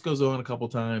 So this goes on a couple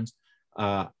times.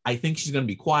 I think she's going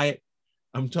to be quiet.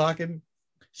 I'm talking,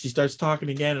 she starts talking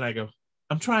again, and I go,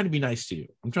 I'm trying to be nice to you.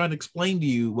 I'm trying to explain to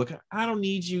you what I don't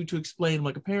need you to explain. I'm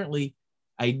like, apparently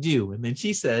I do. And then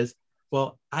she says,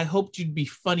 well, I hoped you'd be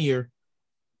funnier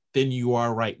than you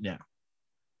are right now.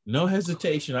 No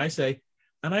hesitation. I say,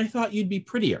 and I thought you'd be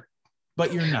prettier,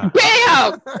 but you're not.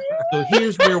 Bam! So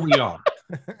here's where we are.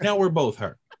 Now we're both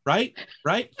hurt, right?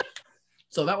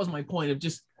 So that was my point of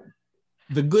just,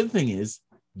 the good thing is,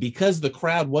 because the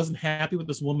crowd wasn't happy with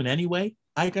this woman anyway,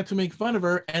 I got to make fun of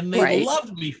her, and they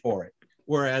loved me for it.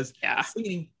 Whereas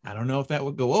singing, I don't know if that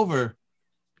would go over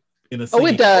in a singing. Oh,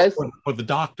 it does. For the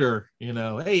doctor,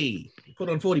 hey, put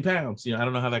on 40 pounds. I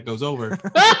don't know how that goes over.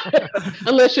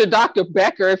 Unless you're Dr.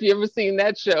 Becker, if you ever seen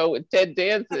that show with Ted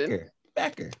Danson.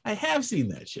 Becker. I have seen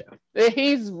that show.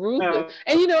 He's ruthless.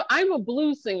 And I'm a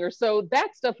blues singer, so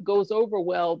that stuff goes over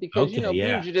well because blues,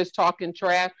 you're just talking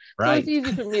trash. Right. So it's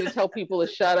easy for me to tell people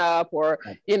to shut up or,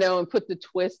 and put the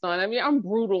twist on. I mean, I'm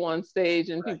brutal on stage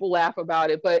and people laugh about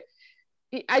it, but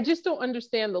I just don't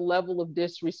understand the level of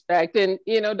disrespect. And,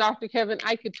 Dr. Kevin,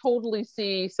 I could totally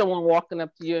see someone walking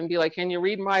up to you and be like, can you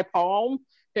read my palm?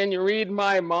 Can you read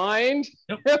my mind?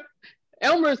 Yep.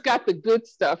 Elmer's got the good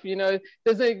stuff, you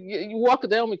walk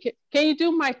with Elmer, can you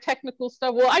do my technical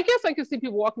stuff? Well, I guess I could see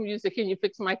people walking to you and say, can you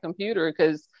fix my computer?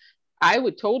 Because I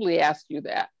would totally ask you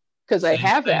that, because I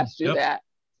have asked you that.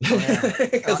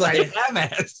 Because I have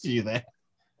asked you that.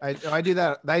 I do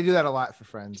that. I do that a lot for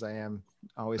friends. I am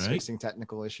always fixing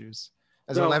technical issues.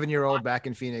 As an 11-year-old back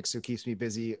in Phoenix who keeps me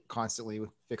busy constantly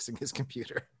with fixing his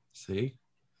computer. See?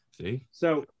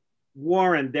 So,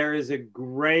 Warren, there is a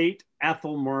great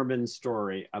Ethel Merman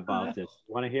story about this.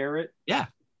 Want to hear it? Yeah.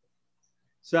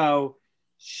 So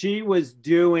she was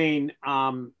doing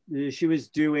her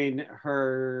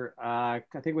I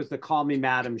think it was the Call Me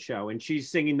Madam show, and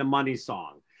she's singing the money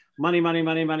song. Money, money,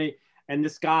 money, money. And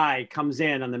this guy comes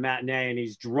in on the matinee and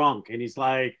he's drunk and he's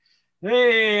like,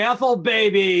 hey, Ethel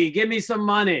baby, give me some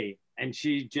money. And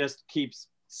she just keeps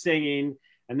singing.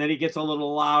 And then he gets a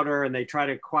little louder and they try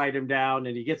to quiet him down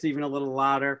and he gets even a little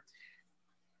louder.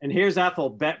 And here's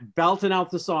Ethel belting out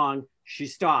the song. She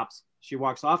stops. She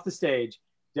walks off the stage,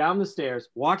 down the stairs,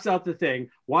 walks out the thing,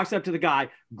 walks up to the guy,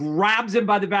 grabs him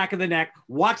by the back of the neck,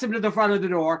 walks him to the front of the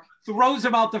door, throws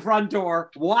him out the front door,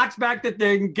 walks back the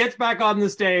thing, gets back on the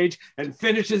stage, and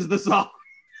finishes the song.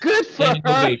 Good for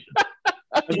her.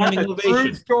 That's a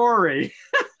true story.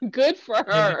 Good for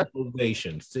her.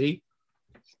 Ovation. See?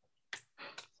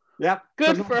 Yep.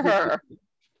 Good for her.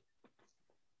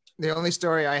 The only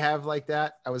story I have like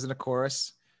that, I was in a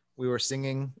chorus. We were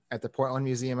singing at the Portland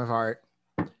Museum of Art,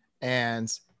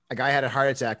 and a guy had a heart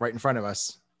attack right in front of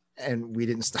us, and we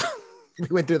didn't stop. We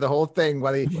went through the whole thing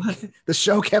while the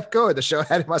show kept going. The show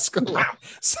had must go on.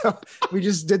 So we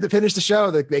just finished the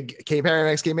show.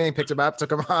 Paramedics came in, picked him up,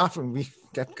 took him off, and we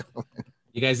kept going.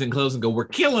 You guys didn't close and go, we're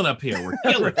killing up here. We're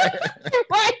killing.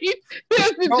 Right.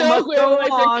 That's the joke. We're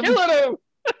like, they're killing him.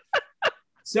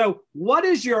 So what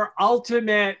is your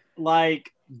ultimate,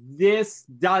 this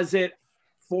does it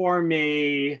for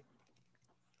me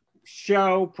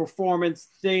show, performance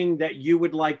thing that you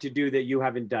would like to do that you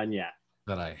haven't done yet?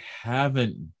 That I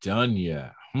haven't done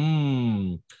yet.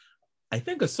 I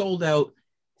think a sold out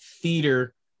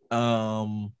theater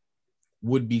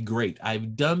would be great.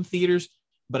 I've done theaters,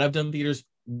 but I've done theaters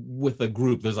with a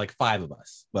group. There's like 5 of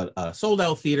us, but a sold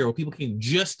out theater where people came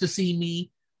just to see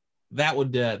me, that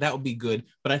would be good.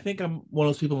 But I think I'm one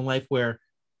of those people in life where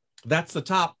that's the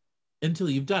top until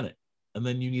you've done it, and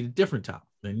then you need a different top.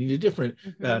 Then you need a different.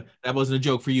 That wasn't a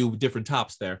joke for you. Different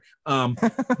tops there,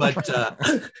 but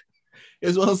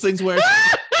it's one of those things where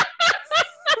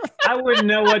I wouldn't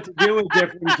know what to do with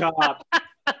different top.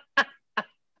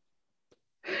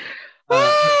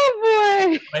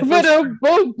 Oh boy!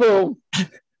 Boom, boom.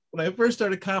 When I first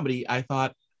started comedy, I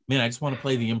thought, man, I just want to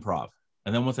play the improv.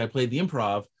 And then once I played the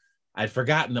improv, I'd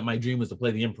forgotten that my dream was to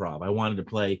play the improv. I wanted to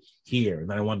play here, and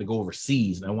then I wanted to go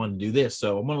overseas, and I wanted to do this.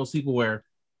 So I'm one of those people where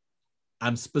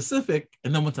I'm specific,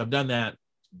 and then once I've done that,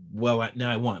 well,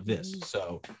 now I want this.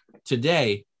 So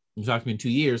today, you talk to me in 2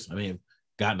 years, I may have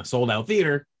gotten a sold out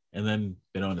theater and then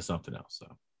been on to something else.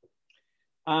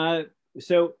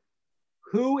 So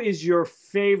who is your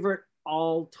favorite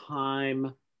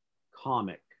all-time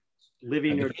comic,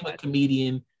 living or dead? A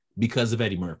comedian because of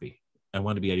Eddie Murphy. I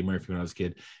wanted to be Eddie Murphy when I was a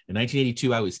kid. In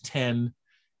 1982, I was 10,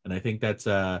 and I think that's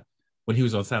when he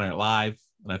was on Saturday Night Live,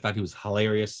 and I thought he was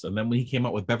hilarious. And then when he came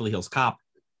out with Beverly Hills Cop,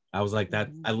 I was like, that.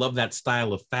 I love that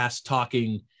style of fast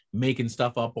talking, making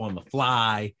stuff up on the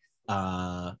fly.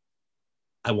 I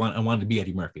wanted to be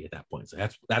Eddie Murphy at that point. So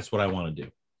that's what I want to do.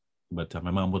 But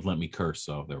my mom wouldn't let me curse,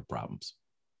 so there were problems.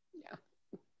 Yeah.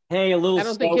 Hey, a little. I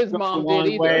don't think his mom did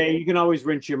either. Way. You can always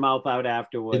rinse your mouth out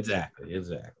afterwards. Exactly.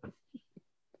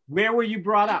 Where were you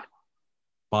brought up?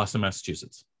 Boston,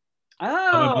 Massachusetts.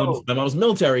 Oh. My mom was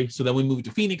military, so then we moved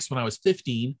to Phoenix when I was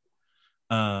 15.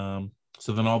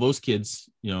 So then all those kids,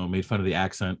 made fun of the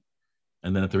accent.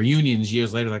 And then at the reunions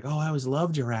years later, like, oh, I always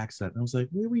loved your accent. And I was like,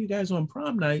 where were you guys on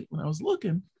prom night when I was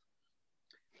looking?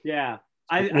 Yeah.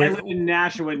 I live in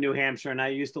Nashua, New Hampshire, and I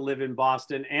used to live in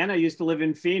Boston, and I used to live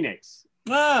in Phoenix.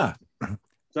 So,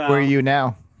 where are you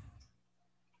now?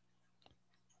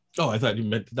 Oh, I thought you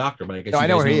meant the doctor, but I guess I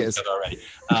know where he is already.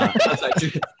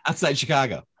 Outside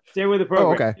Chicago. Stay with the program.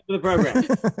 Oh, okay. Stay with the program.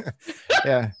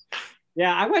 Yeah.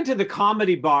 Yeah, I went to the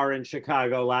Comedy Bar in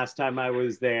Chicago last time I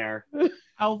was there.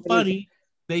 How funny.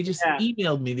 They just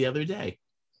emailed me the other day.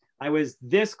 I was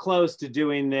this close to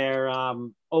doing their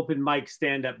open mic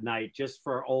stand-up night just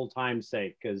for old time's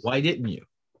sake. Because why didn't you?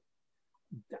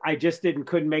 I just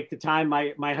couldn't make the time.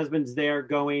 My husband's there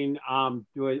going,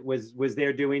 was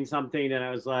there doing something, and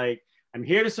I was like, I'm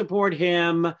here to support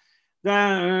him.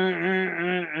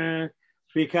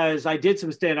 Because I did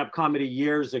some stand-up comedy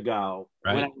years ago.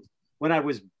 Right. When I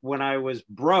was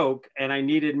broke and I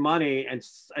needed money, and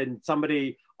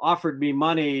somebody offered me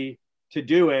money to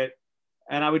do it,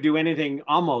 and I would do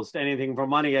almost anything for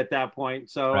money at that point.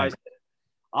 So I said,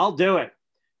 I'll do it.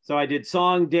 So I did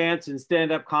song, dance, and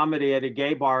stand-up comedy at a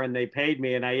gay bar, and they paid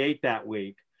me, and I ate that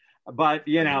week. But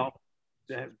I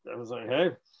was like,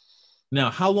 hey.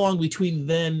 Now, how long between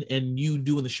then and you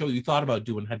doing the show you thought about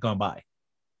doing had gone by?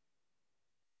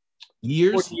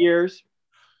 Years? 40 years.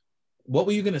 What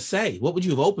were you going to say? What would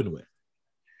you have opened with?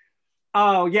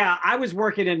 Oh, yeah. I was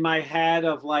working in my head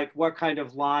of like what kind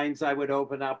of lines I would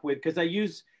open up with, because I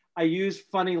use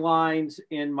funny lines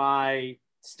in my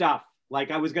stuff.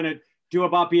 Like I was going to do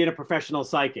about being a professional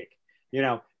psychic.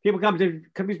 People come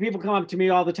up to me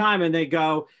all the time and they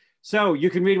go, so you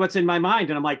can read what's in my mind.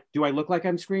 And I'm like, do I look like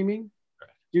I'm screaming?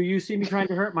 Do you see me trying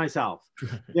to hurt myself?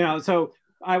 So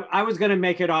I was going to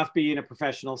make it off being a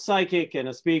professional psychic and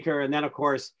a speaker. And then, of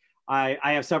course, I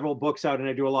have several books out and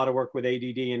I do a lot of work with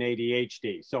ADD and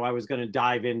ADHD. So I was going to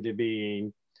dive into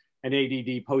being an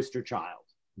ADD poster child.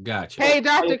 Gotcha. Hey,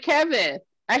 Dr. Kevin,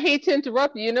 I hate to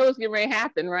interrupt you. You know what's getting ready to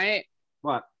happen, right?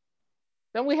 What?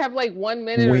 Don't we have like 1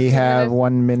 minute? We have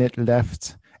 1 minute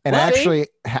left. And I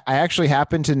actually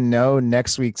happen to know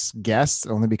next week's guest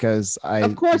only because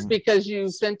because you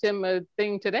sent him a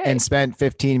thing today and spent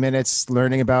 15 minutes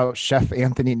learning about Chef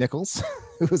Anthony Nichols,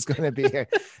 who's going to be here.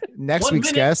 Next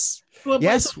week's guest.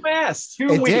 Yes, so fast.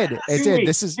 It did.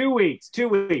 This is 2 weeks. 2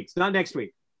 weeks, not next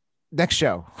week. Next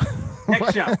show.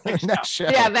 Next show.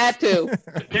 Yeah, that too.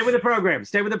 Stay with the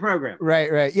program.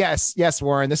 Right. Yes,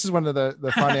 Warren. This is one of the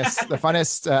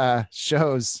funnest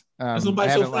shows. This went by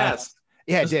so fast.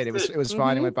 Yeah, it did. It was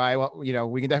fun. It went by. Well,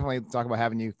 we can definitely talk about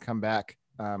having you come back.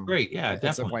 Great. Yeah,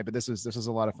 at some point. But this was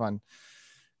a lot of fun.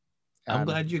 I'm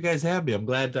glad you guys have me. I'm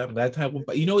glad that time went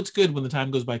by. It's good when the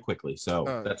time goes by quickly.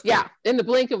 So that's good. In the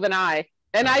blink of an eye.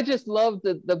 And I just love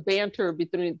the banter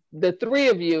between the three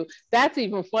of you. That's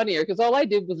even funnier because all I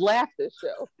did was laugh this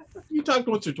show. You talked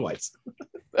once or twice.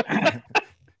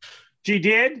 She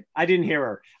did? I didn't hear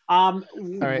her.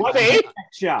 Right. What's the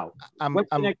next show? What's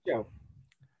the next show?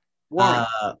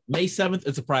 May 7th.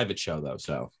 It's a private show though,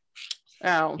 so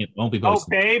it won't be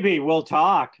posted. Oh baby, we'll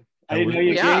talk. I didn't know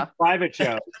you gave private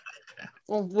shows.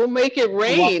 Well, we'll make it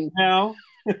rain. No.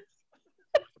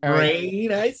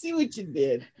 Rain. I see what you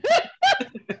did.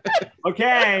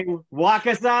 Okay, walk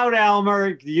us out,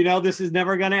 Elmer. This is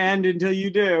never going to end until you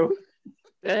do.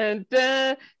 Dun,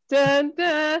 dun, dun,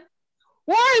 dun.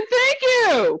 Warren, thank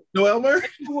you. No, Elmer.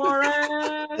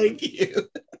 Warren. Thank you.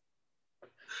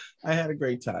 I had a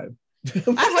great time. I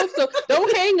hope so.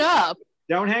 Don't hang up.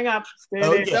 Don't hang up. Stay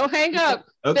there. Don't hang up.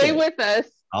 Okay. Stay with us.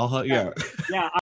 I'll hug you. Yeah.